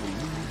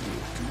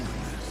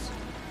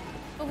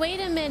 But wait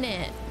a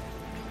minute.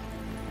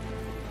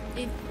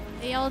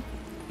 They all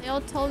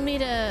told me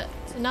to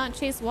not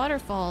chase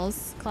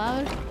waterfalls,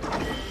 Cloud.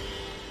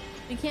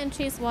 We can't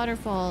chase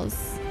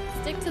waterfalls.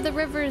 Stick to the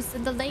rivers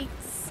and the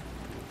lakes.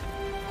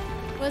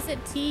 Was it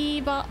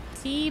T-Boz?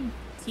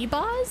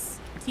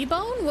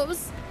 T-Bone? What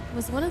was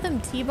one of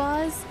them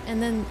T-Boz?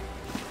 And then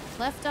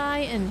Left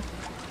Eye and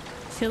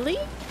Chili?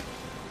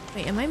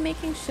 Wait, am I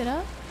making shit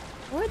up?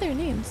 What are their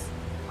names?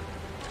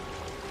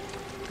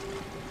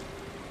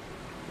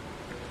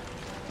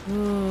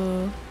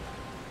 Ooh.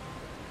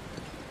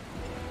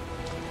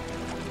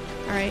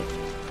 Alright.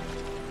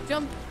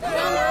 Jump!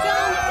 Jump!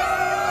 Jump!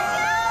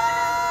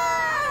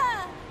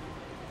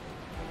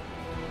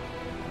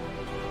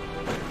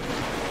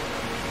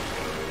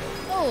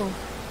 Oh!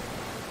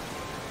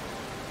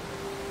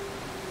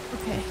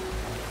 Okay.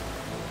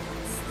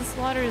 This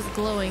water is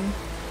glowing.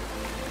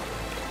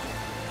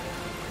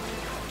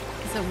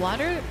 Is it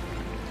water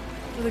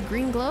with a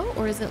green glow?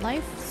 Or is it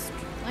life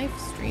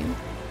stream?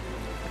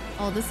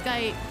 Oh, this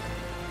guy,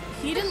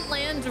 he didn't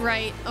land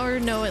right. Or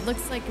no, it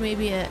looks like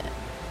maybe a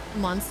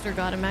monster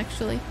got him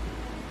actually.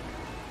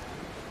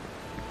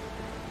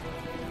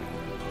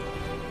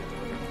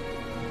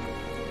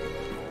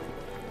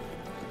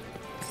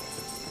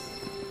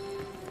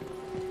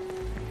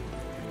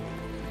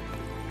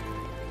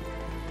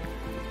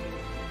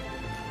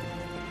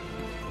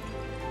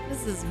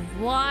 This is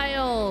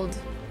wild.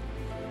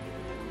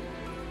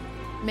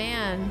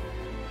 Man.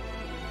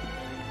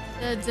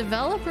 The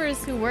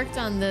developers who worked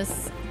on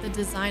this, the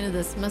design of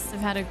this, must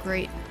have had a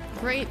great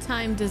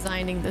time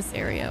designing this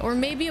area. Or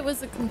maybe it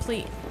was a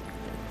complete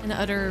and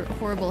utter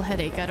horrible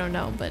headache. I don't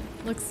know, but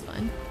looks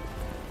fun.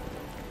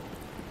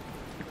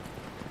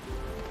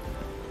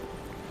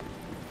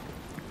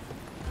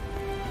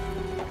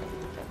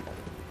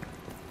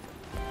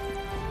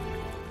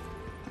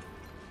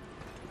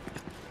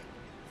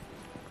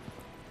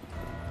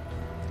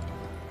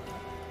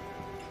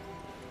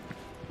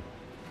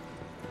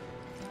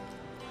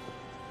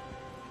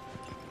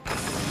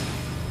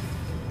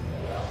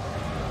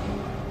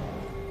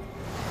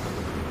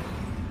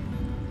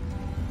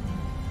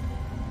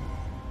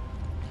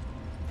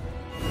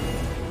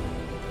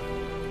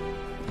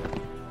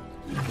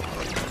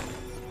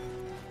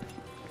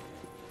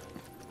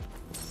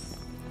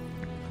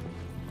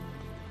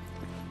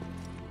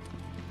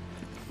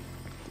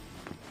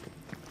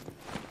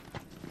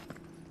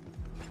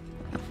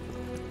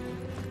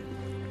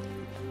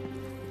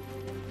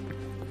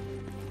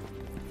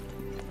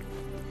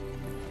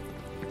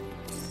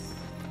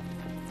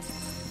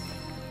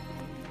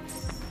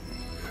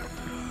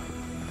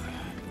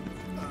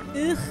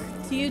 Ugh,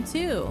 to you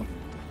too.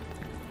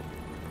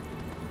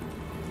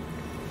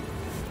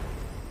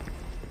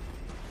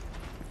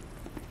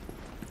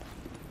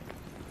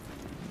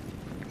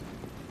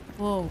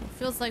 Whoa,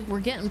 feels like we're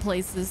getting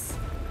places.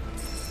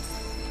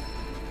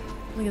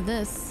 Look at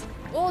this.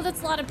 Oh,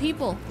 that's a lot of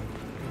people.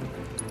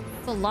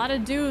 That's a lot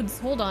of dudes.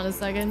 Hold on a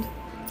second.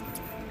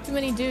 Too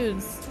many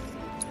dudes.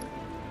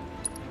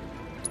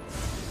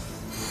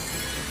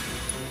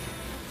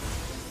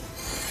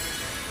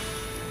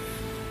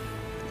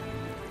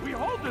 We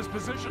hold this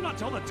position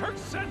until the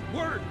Turks send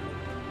word.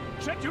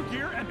 Check your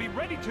gear and be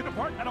ready to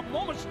depart at a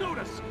moment's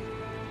notice.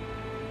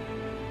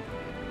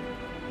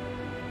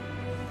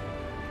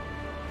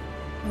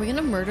 Are we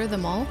gonna murder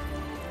them all?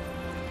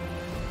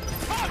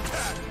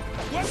 Contact!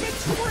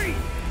 Weapons free!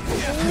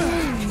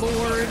 Oh,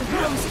 Lord.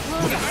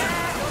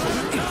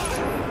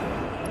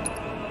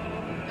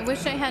 I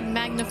wish I had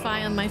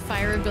magnify on my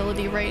fire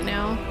ability right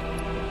now.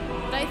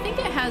 But I think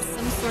it has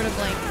some sort of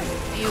like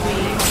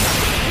AoE.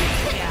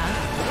 Yeah,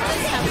 it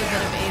does have a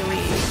bit of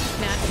AoE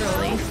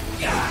naturally.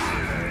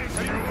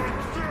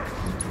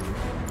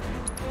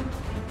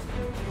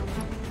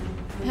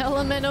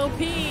 Element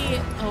OP.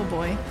 Oh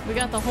boy, we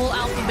got the whole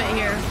alphabet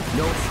here.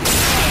 Nope.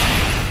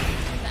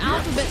 The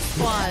alphabet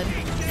squad.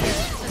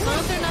 As long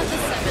as they're not the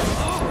 7th.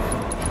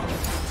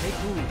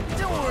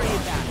 Don't worry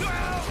about it.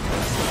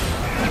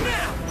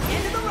 Now,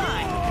 end of the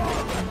line.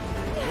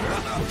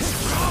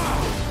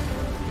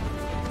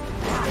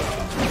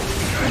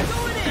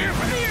 Going in.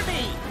 Fear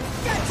me.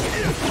 Gotcha.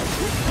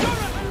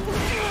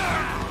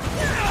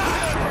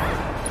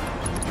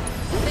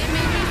 They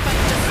made me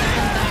fight the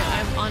 7th. I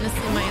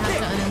honestly might have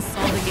to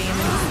uninstall the game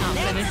and just not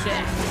finish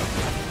it.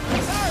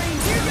 Sorry,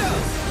 here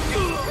goes.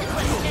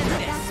 Let's end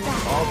this.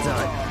 All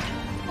done.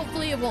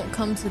 Hopefully it won't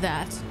come to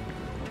that.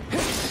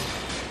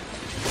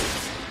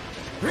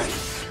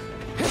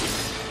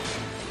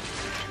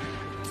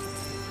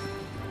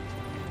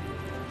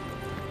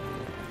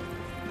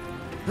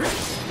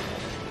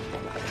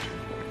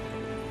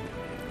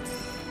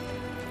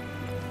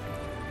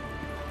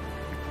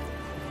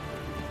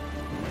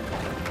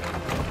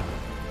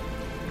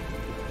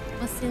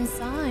 What's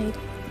inside?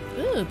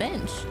 Ooh,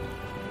 bench.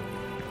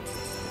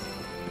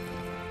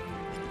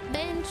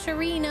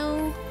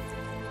 Bencherino.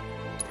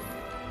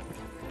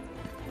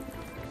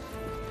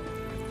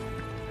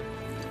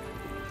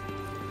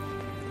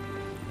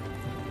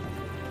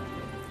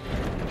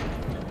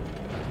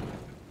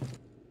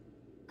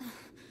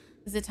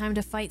 Is it time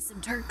to fight some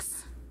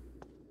Turks?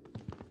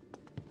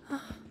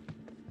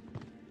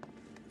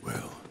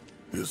 Well,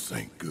 this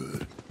ain't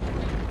good.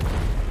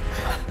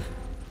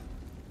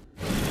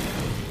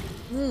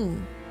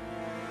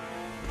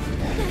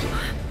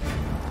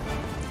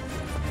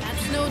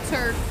 That's no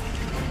Turk.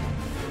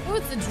 Oh,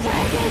 it's a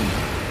dragon.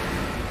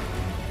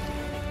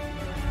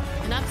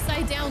 An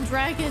upside down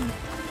dragon.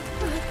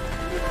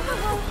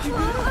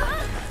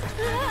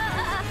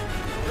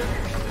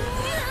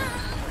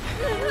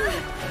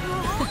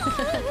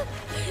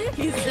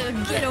 He said,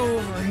 get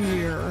over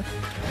here.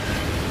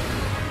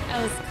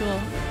 That was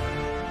cool.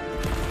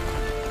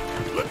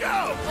 Look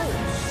out! Oh,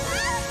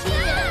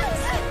 shit.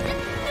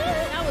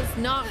 That was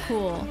not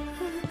cool.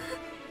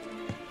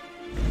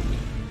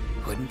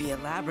 Couldn't be a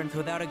labyrinth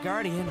without a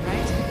guardian,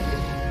 right?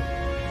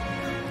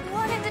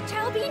 Wanted to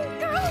chow bean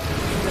girl?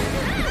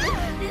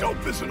 Don't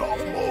piss it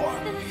off more!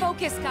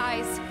 Focus,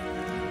 guys.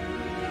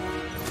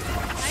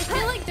 I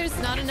feel like there's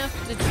not enough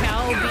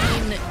chow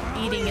bean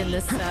eating in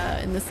this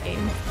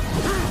game.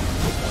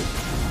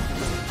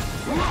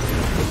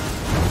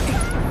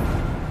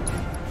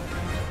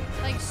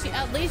 Like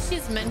at least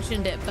she's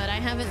mentioned it, but I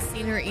haven't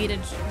seen her eat a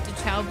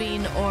chow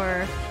bean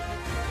or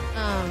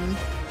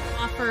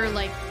offer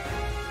like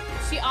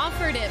she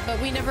offered it, but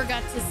we never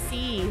got to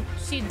see.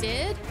 She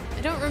did?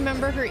 I don't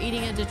remember her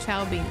eating a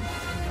chow bean.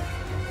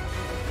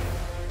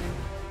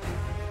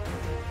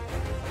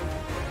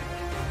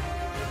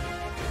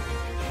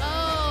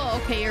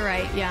 Okay, you're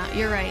right. Yeah,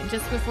 you're right.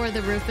 Just before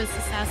the Rufus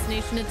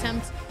assassination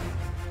attempt.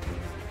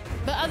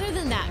 But other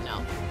than that,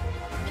 no.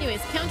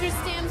 Anyways, counter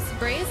stamps,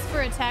 brace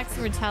for attacks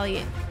and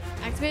retaliate.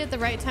 Activate at the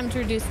right time to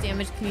reduce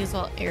damage, can use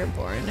while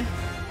airborne.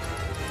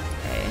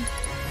 Okay.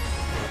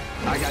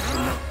 I got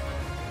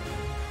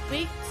you.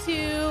 Weak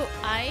to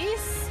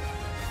ice.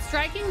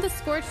 Striking the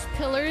scorched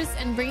pillars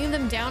and bringing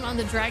them down on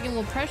the dragon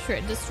will pressure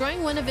it.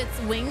 Destroying one of its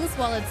wings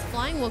while it's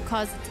flying will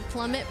cause it to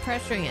plummet,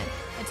 pressuring it.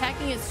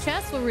 Attacking its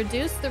chest will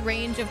reduce the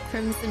range of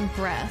Crimson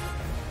Breath.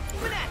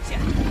 Coming at ya.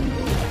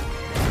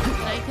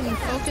 I can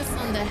focus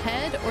on the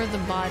head or the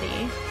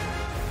body.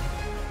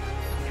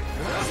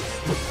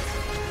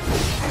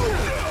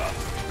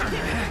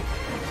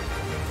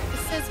 It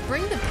says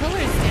bring the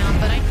pillars down,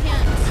 but I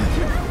can't.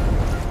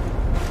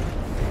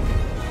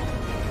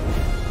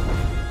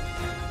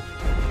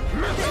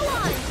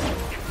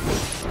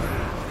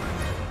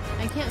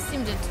 I can't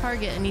seem to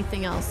target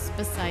anything else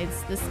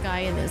besides this guy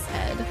in his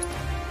head.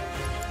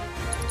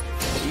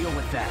 Deal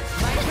with that.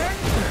 My turn.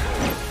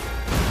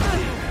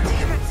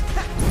 Damn it.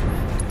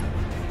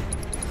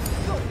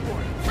 Go for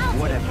it. I'll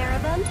take care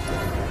of them.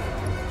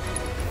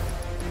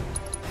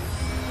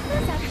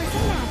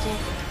 magic.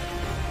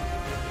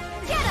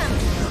 Get him!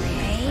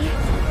 Okay.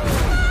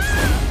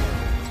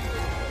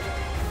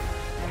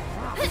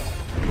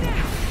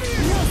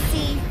 We'll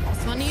see.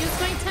 Just want to use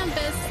my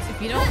Tempest,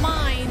 if you don't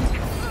mind.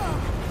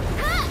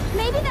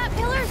 Maybe that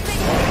pillar's big.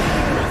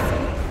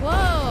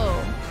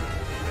 Whoa!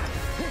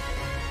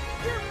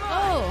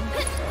 Oh!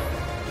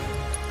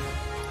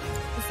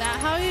 Is that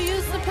how you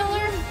use the pillar?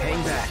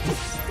 Hang back.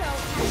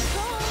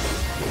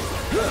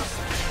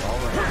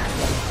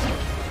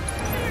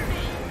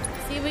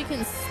 See if we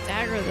can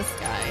stagger this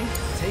guy.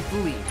 Take the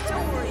lead.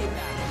 Don't worry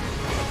about it.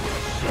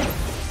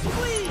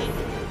 Please.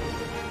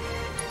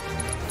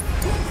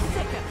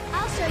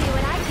 I'll show you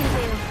what I can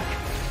do.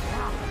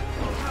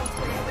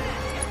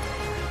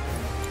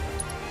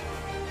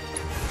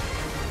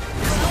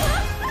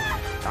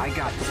 I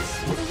got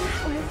this.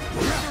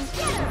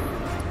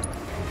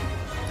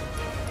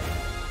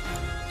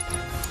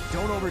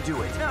 Don't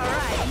overdo it. All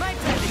right, my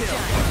time to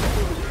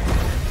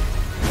shine.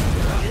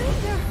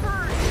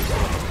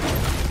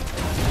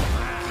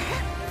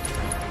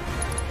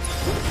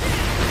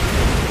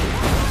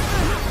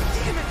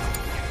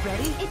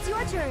 Ready? It's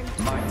your turn.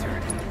 My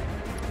turn.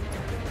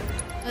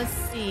 Let's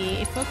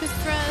see. Focus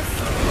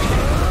thrust.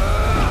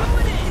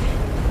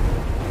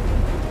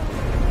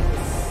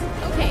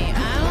 Okay,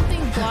 I don't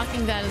think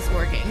blocking that is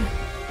working.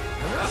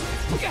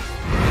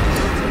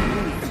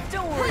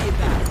 Don't worry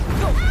about it.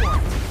 Go for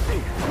it.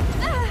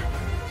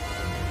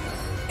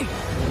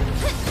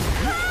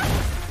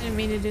 Didn't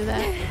mean to do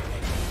that.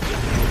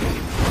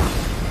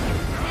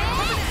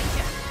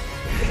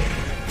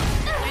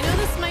 I know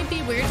this might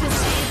be weird to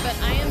say, but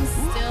I am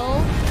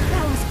still...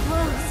 That was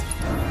close.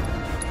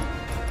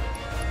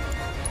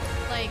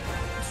 Like,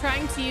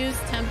 trying to use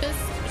Tempest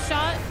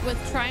shot with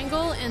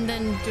triangle and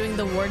then doing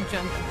the ward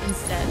jump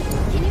instead.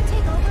 Can you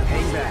take over?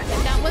 Hang back.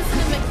 That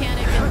wasn't a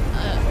mechanic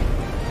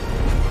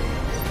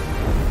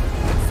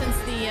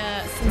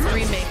since the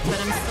remake, but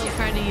I'm still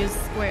trying to use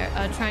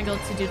triangle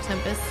to do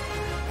Tempest.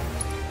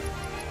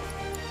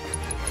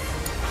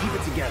 Keep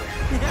it together.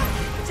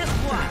 Just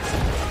watch.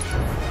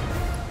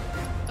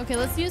 Okay,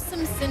 let's use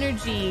some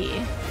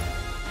synergy.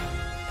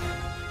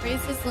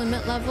 Raises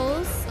limit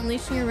levels,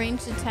 unleashing your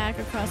ranged attack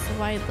across a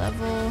wide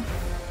level.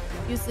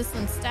 Use this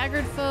on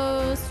staggered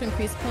foes to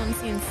increase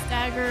potency and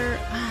stagger.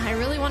 I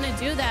really want to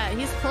do that.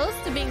 He's close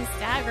to being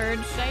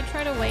staggered. Should I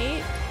try to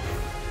wait?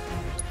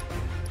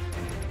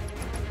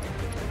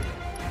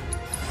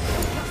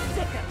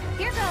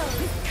 Here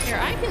goes. Here,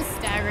 I can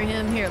stagger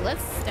him. Here,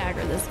 let's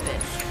stagger this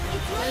bitch.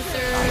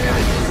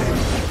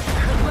 Wizard.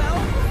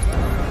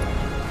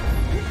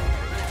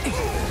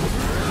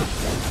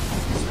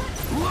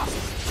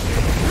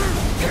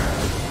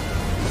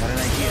 Got an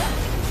idea.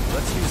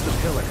 Let's use the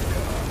pillar.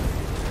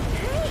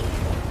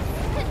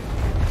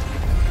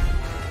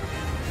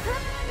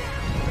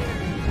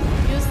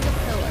 Use the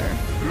pillar.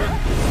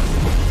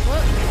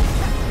 Whoop.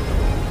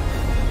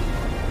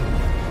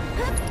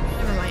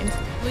 Never mind.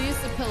 We'll use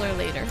the pillar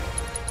later.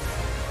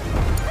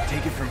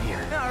 Take it from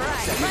here. All right,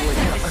 Second my way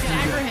time down. to shine.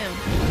 Stagger him.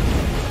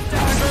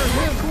 Stagger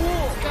him.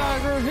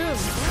 Stagger him.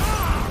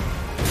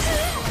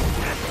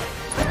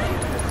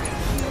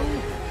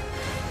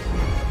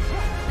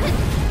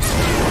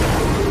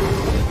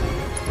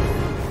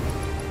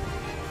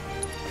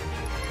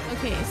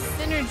 Okay,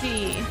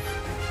 synergy.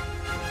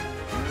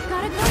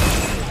 Gotta go.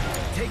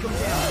 Take him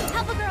down.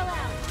 Help a girl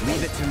out.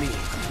 Leave it to me.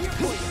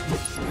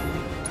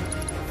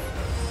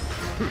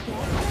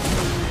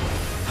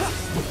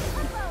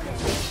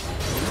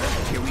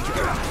 Here we go.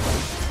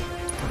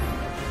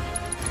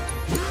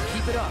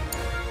 Keep it up.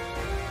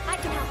 I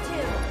can help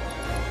too.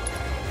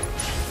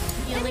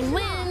 Healing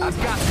wind. I've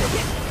got this.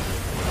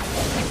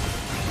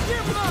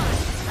 You're mine.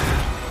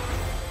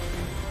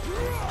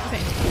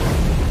 Okay.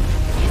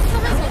 He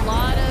still has a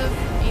lot of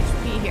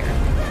HP here.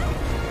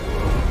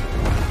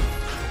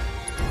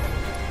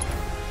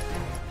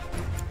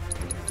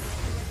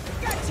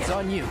 It's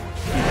on you.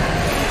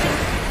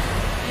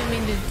 Didn't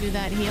mean to do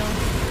that heal.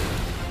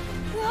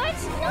 What?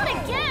 Not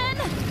again!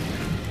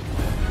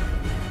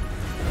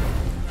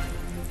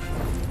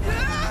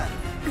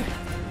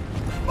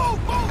 Move,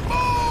 move,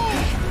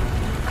 move!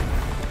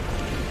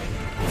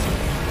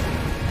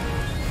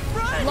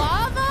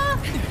 Lava?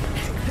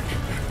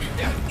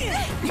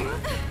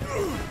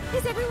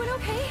 Is everyone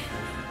okay?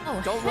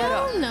 Oh, Don't let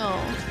hell up. no.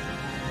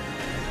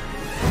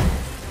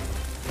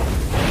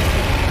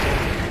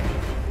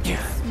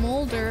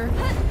 Smolder.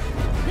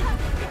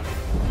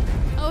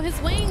 Oh, his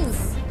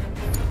wings.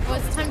 Oh,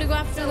 it's time to go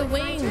after the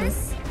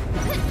wings.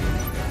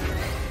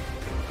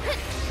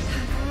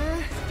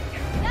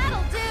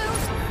 That'll do!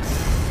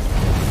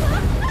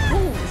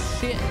 Oh,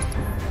 shit.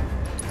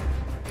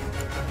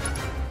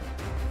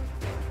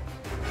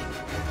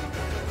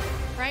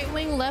 Right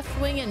wing, left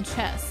wing, and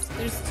chest.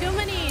 There's too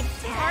many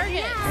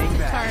targets Hang to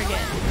back.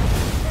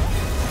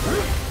 target.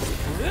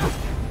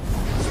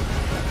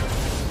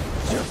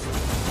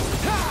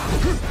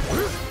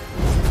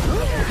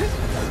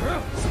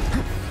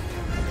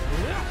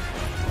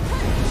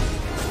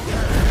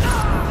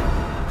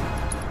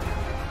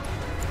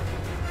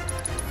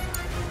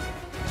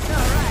 All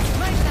right,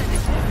 my time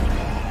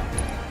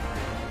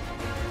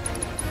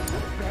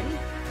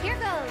Here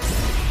goes.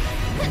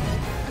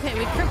 Okay,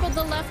 we crippled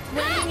the left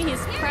wing. He's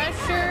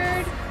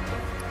pressured.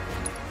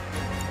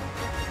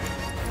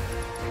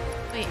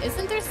 Wait,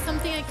 isn't there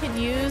something I could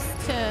use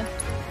to...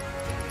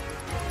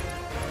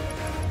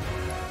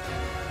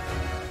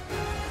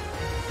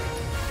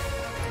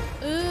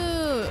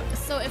 Ooh,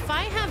 so if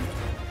I have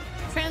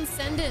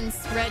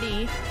Transcendence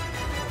ready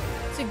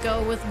to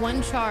go with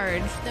one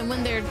charge, then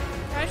when they're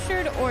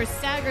pressured or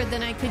staggered,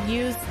 then I could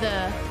use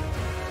the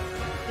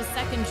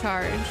second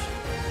charge.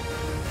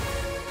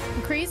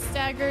 Increased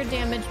stagger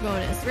damage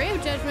bonus. Ray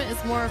of Judgment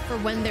is more for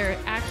when they're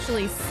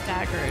actually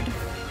staggered.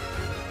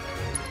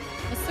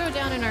 Let's throw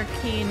down an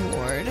Arcane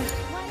Ward.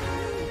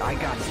 I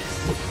got this.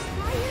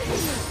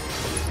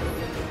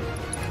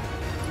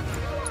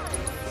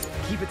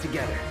 Keep it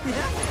together.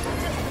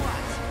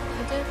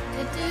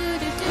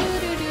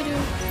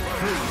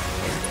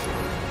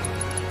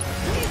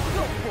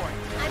 Go for it.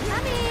 I'm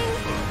coming.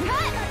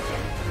 Cut.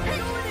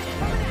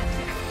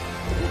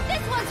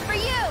 This one's for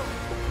you.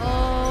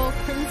 Oh,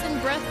 Crimson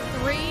Breath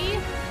 3.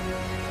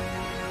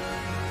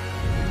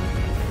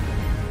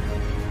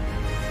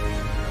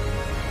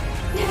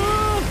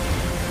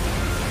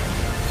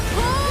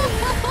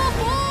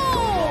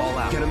 All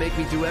out. Gonna make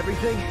me do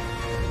everything?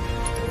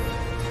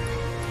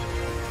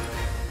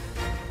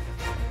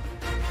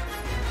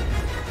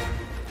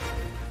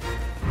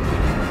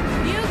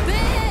 You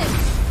bitch!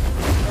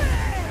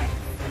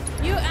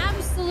 You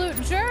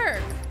absolute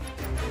jerk!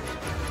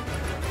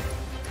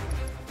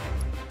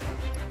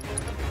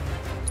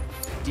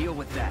 Deal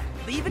with that.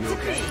 Leave it to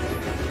okay? me.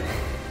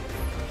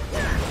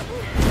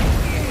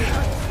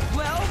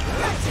 Well,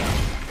 gotcha.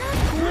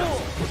 Cool.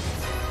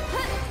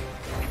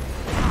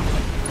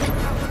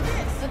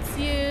 Let's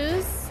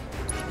use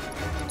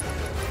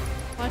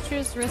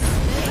Watcher's Wrist.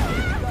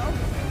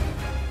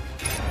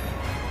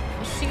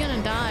 Is she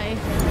gonna die?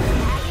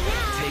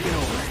 Take it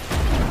over.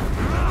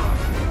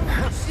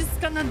 She's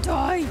gonna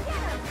die!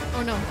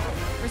 Oh no,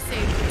 we're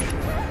saved.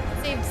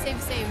 Saved,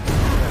 saved, saved.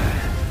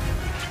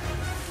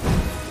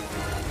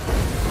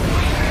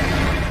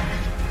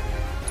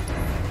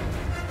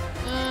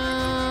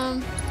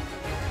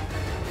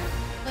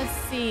 Let's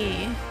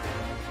see.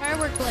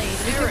 Firework Blade.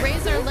 We can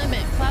raise our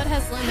limit. Cloud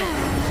has limit.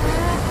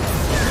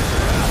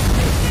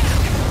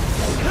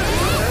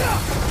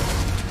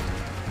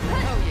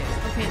 Oh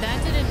yeah. Okay, that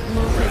didn't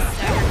move his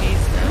stagger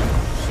gaze though.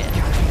 Shit.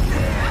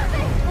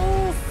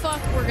 Oh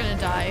fuck, we're gonna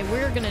die.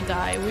 We're gonna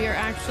die. We are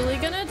actually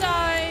gonna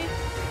die.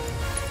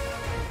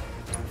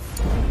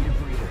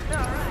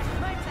 Alright,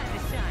 my time to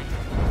shine.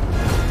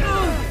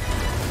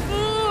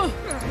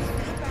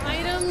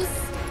 Items.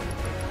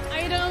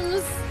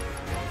 Items.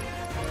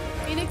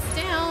 Phoenix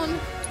down.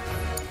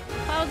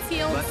 Cloud's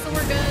healed, so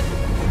we're good.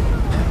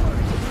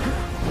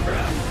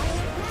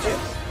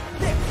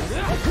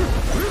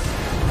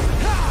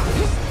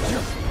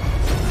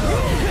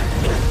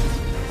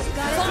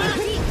 Gotta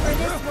dig deep for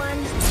this one.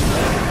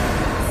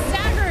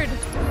 Staggered.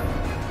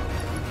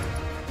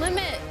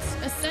 Limit.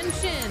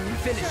 Ascension.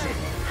 Finish it.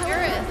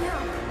 Gareth.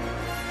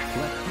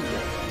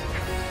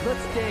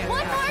 Let's dance.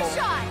 One more asshole.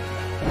 shot.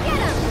 Get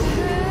him.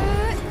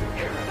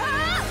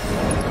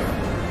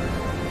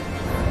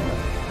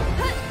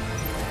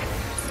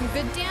 Some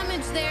good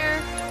damage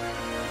there.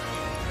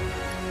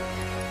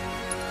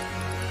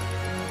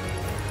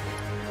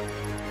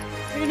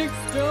 Phoenix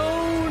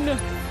down.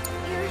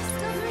 You're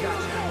still doing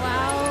okay.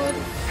 Cloud.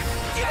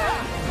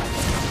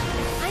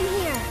 I'm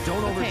here.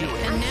 Don't overdo Okay, it.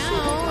 and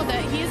now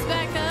that he's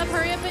back up,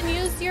 hurry up and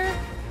use your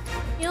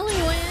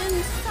healing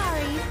wind.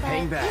 Sorry, but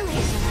Hang back. you made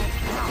it.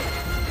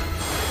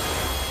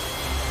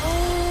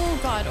 Oh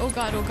god, oh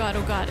god, oh god,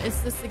 oh god.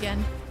 It's this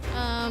again.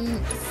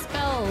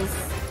 Spells.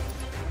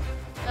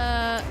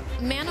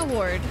 Mana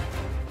Ward.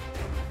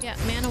 Yeah,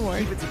 Mana Ward.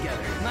 Keep it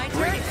together. My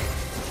turn.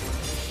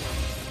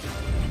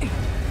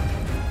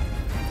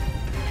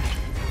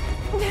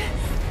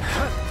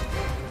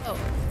 Oh,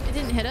 it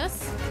didn't hit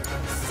us?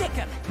 Sick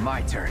 'em.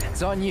 My turn.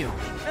 It's on you.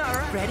 All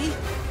right. Ready?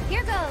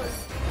 Here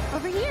goes.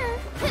 Over here.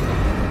 Okay.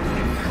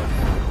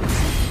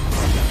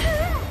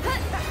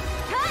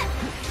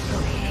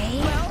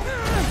 Well,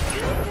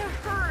 you're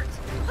hurt.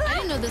 I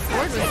didn't know this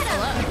ward was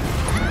still up.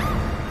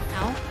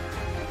 Ow.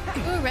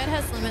 Ooh, red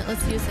has limit.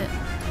 Let's use it.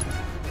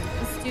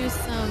 Let's do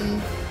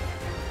some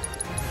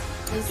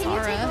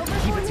Zara.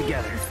 Keep it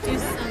together. Let's do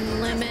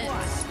some limit.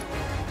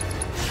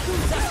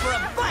 Who's up for a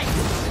fight?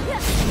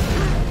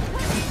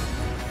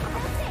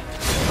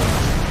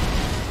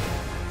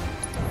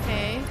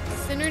 Okay.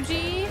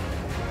 Synergy.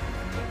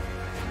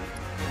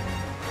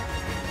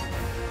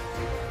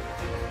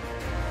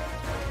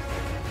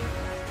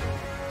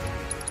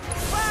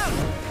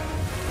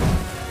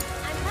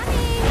 I'm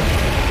coming.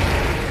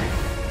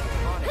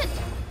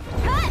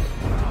 Cut.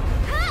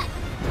 Cut.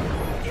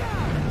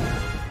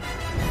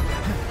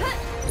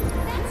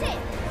 That's it.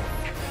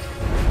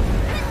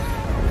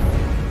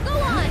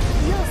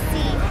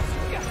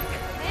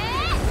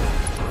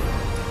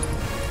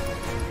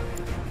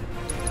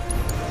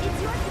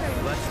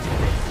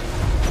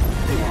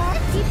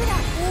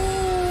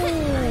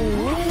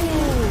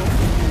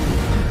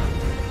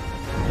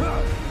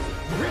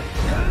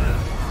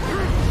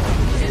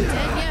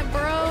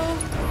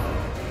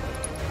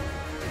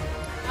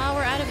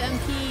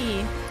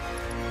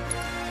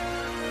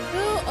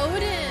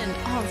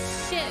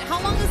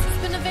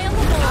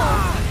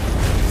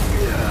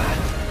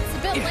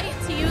 bit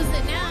late to use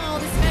it now.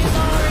 This guy's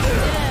already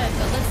dead.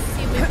 But let's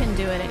see if we can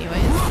do it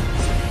anyways.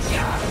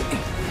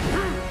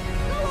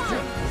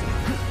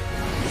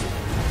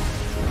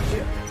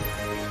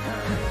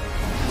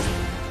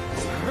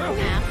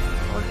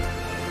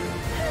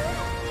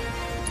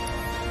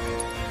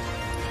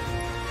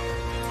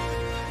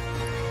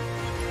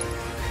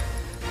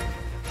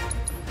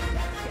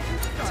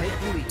 Take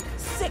the lead.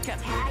 Sick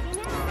of tagging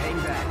out. Hang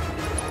back.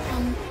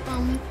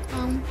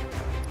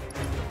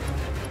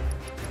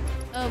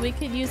 Oh, we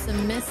could use a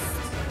mist.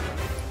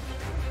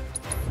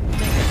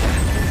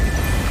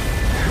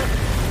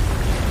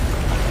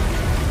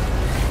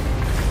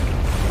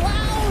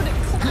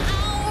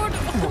 Cloud!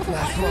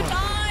 Why you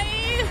die?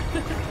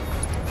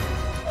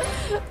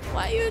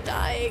 Why you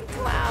dying,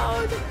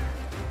 Cloud?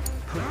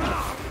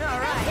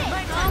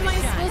 Alright, How am I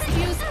supposed to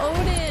use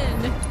Odin?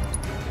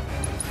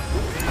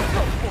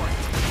 Go for it.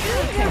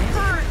 You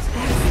hurt.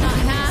 It's not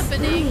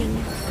happening.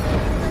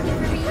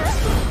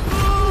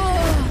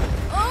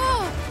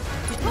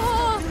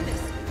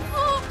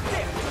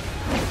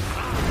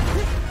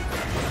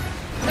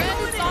 Red,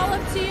 it's all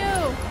up to you.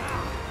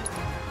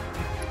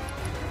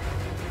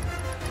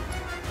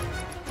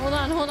 Hold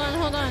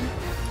on.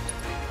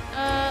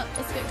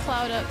 Let's get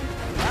Cloud up.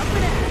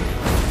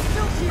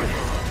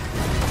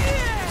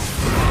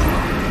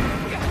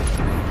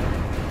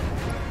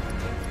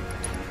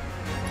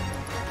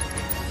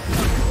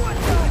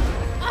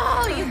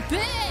 Oh, you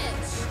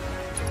bitch!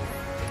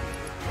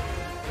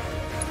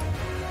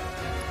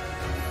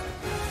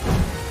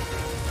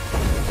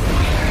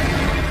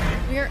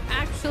 We are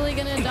actually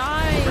gonna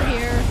die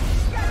here.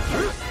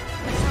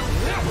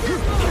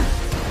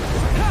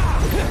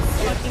 Let's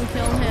fucking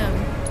kill him.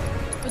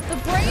 With the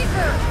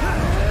braver!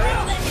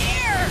 Through the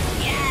air!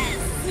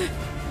 Yes!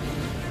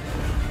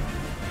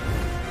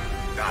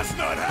 That's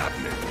not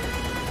happening!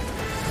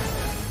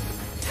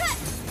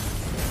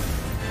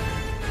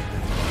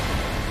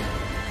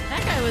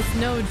 That guy was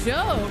no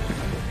joke.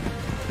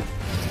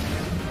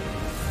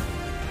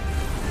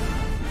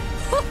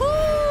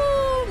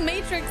 Woohoo!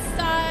 Matrix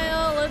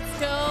style, let's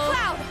go.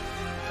 Cloud!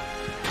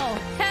 Oh,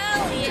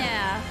 hell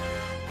yeah!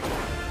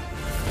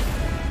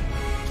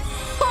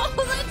 Oh,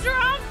 the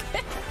drop!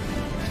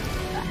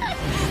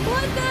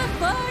 What the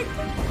fuck?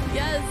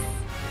 Yes.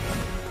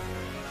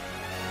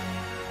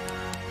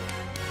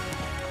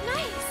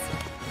 Nice.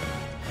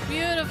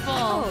 Beautiful.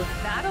 Oh,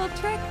 that old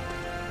trick?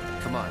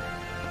 Come on.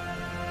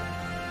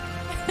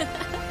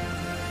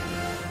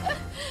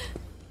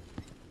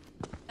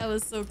 That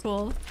was so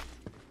cool.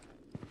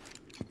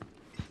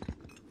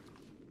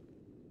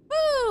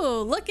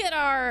 Woo! Look at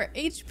our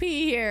HP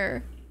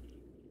here.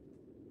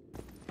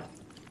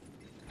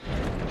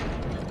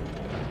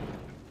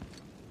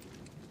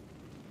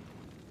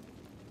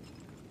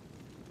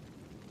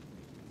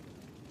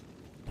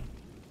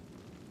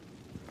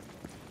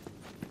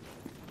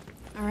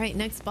 All right,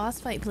 next boss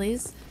fight,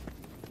 please.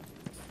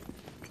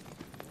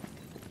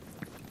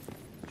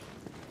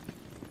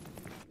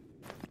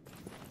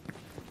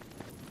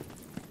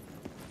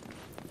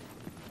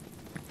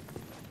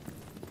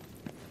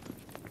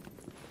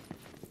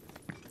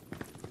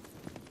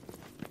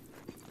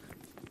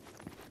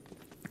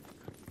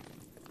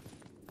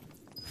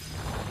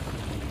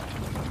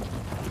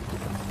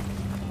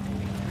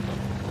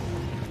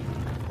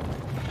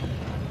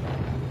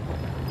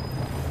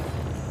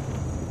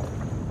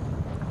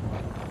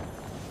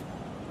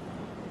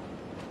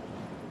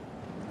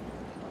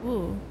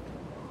 Ooh,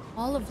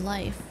 all of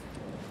life.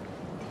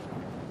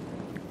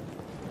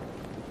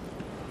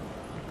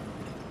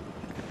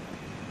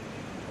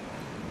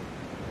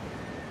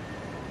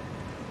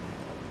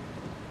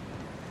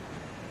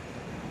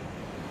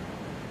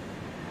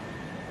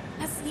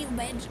 I see you,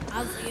 bitch.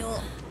 I see you.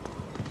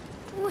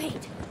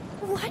 Wait,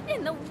 what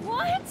in the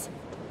what?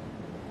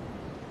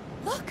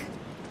 Look.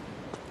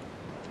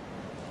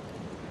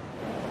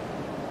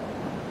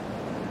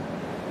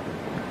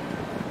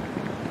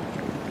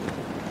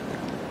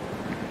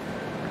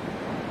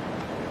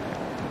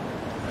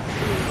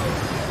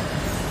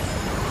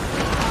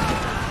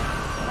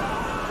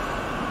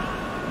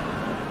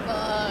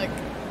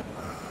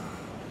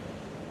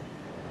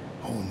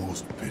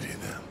 Almost pity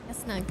them.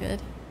 That's not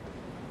good.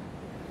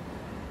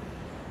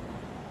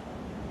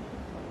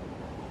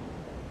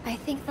 I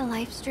think the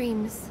live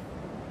stream's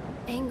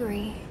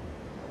angry.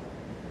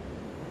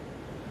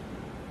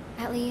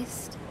 At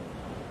least,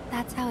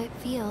 that's how it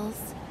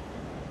feels.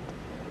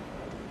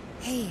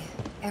 Hey,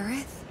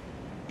 Aerith?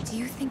 Do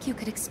you think you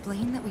could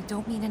explain that we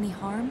don't mean any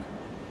harm?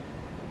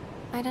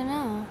 I don't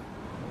know.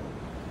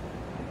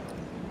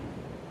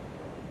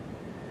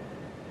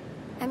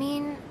 I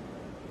mean,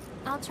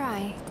 I'll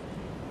try.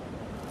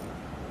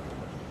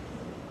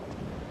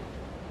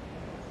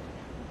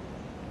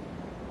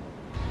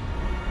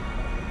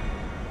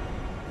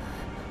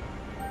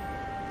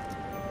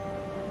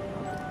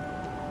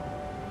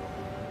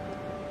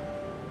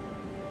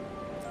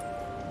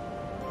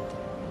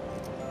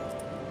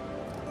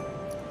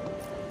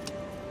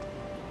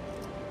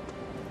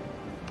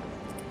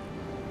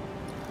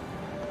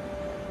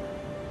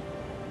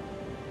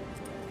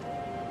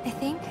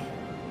 think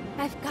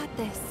I've got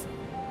this.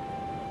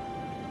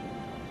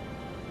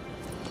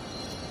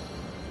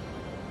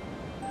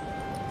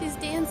 He's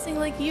dancing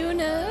like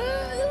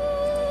Yuna.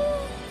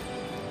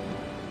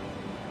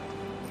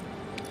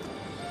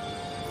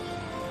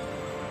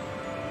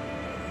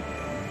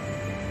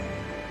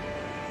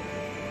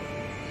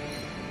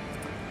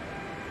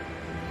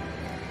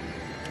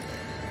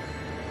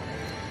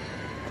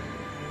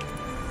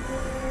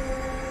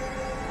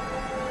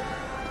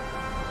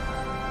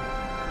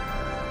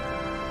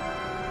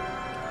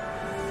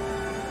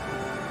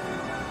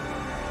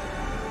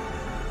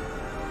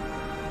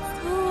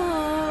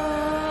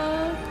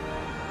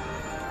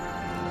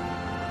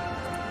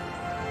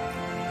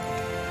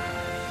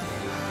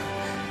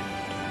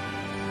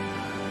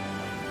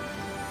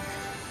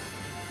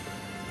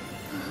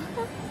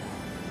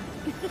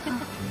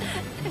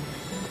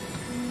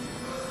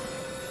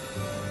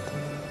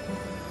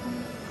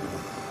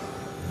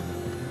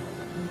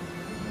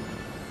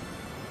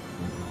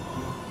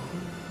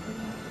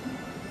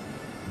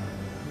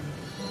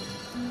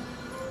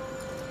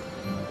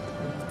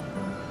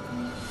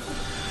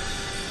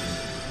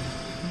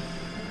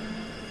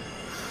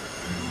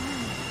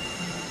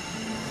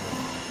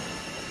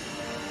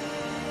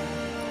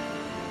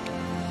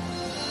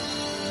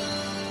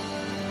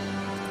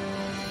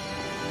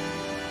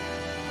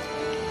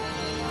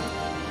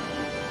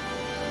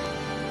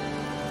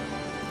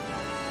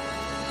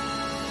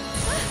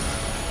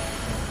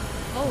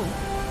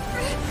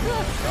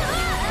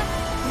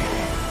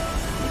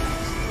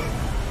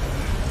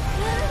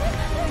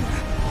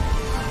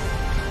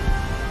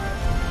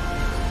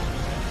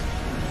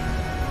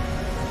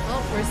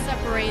 We're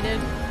separated.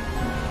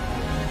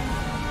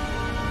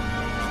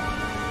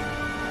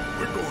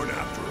 We're going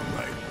after him,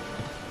 right?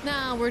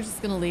 Nah, we're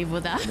just gonna leave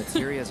with that.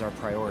 Materia is our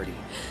priority.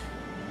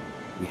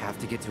 We have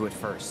to get to it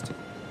first.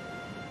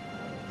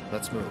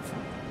 Let's move.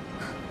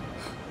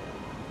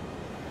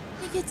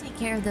 They could take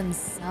care of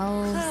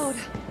themselves. Cloud.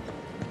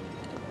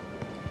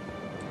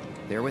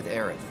 They're with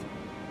Aerith.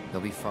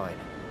 They'll be fine.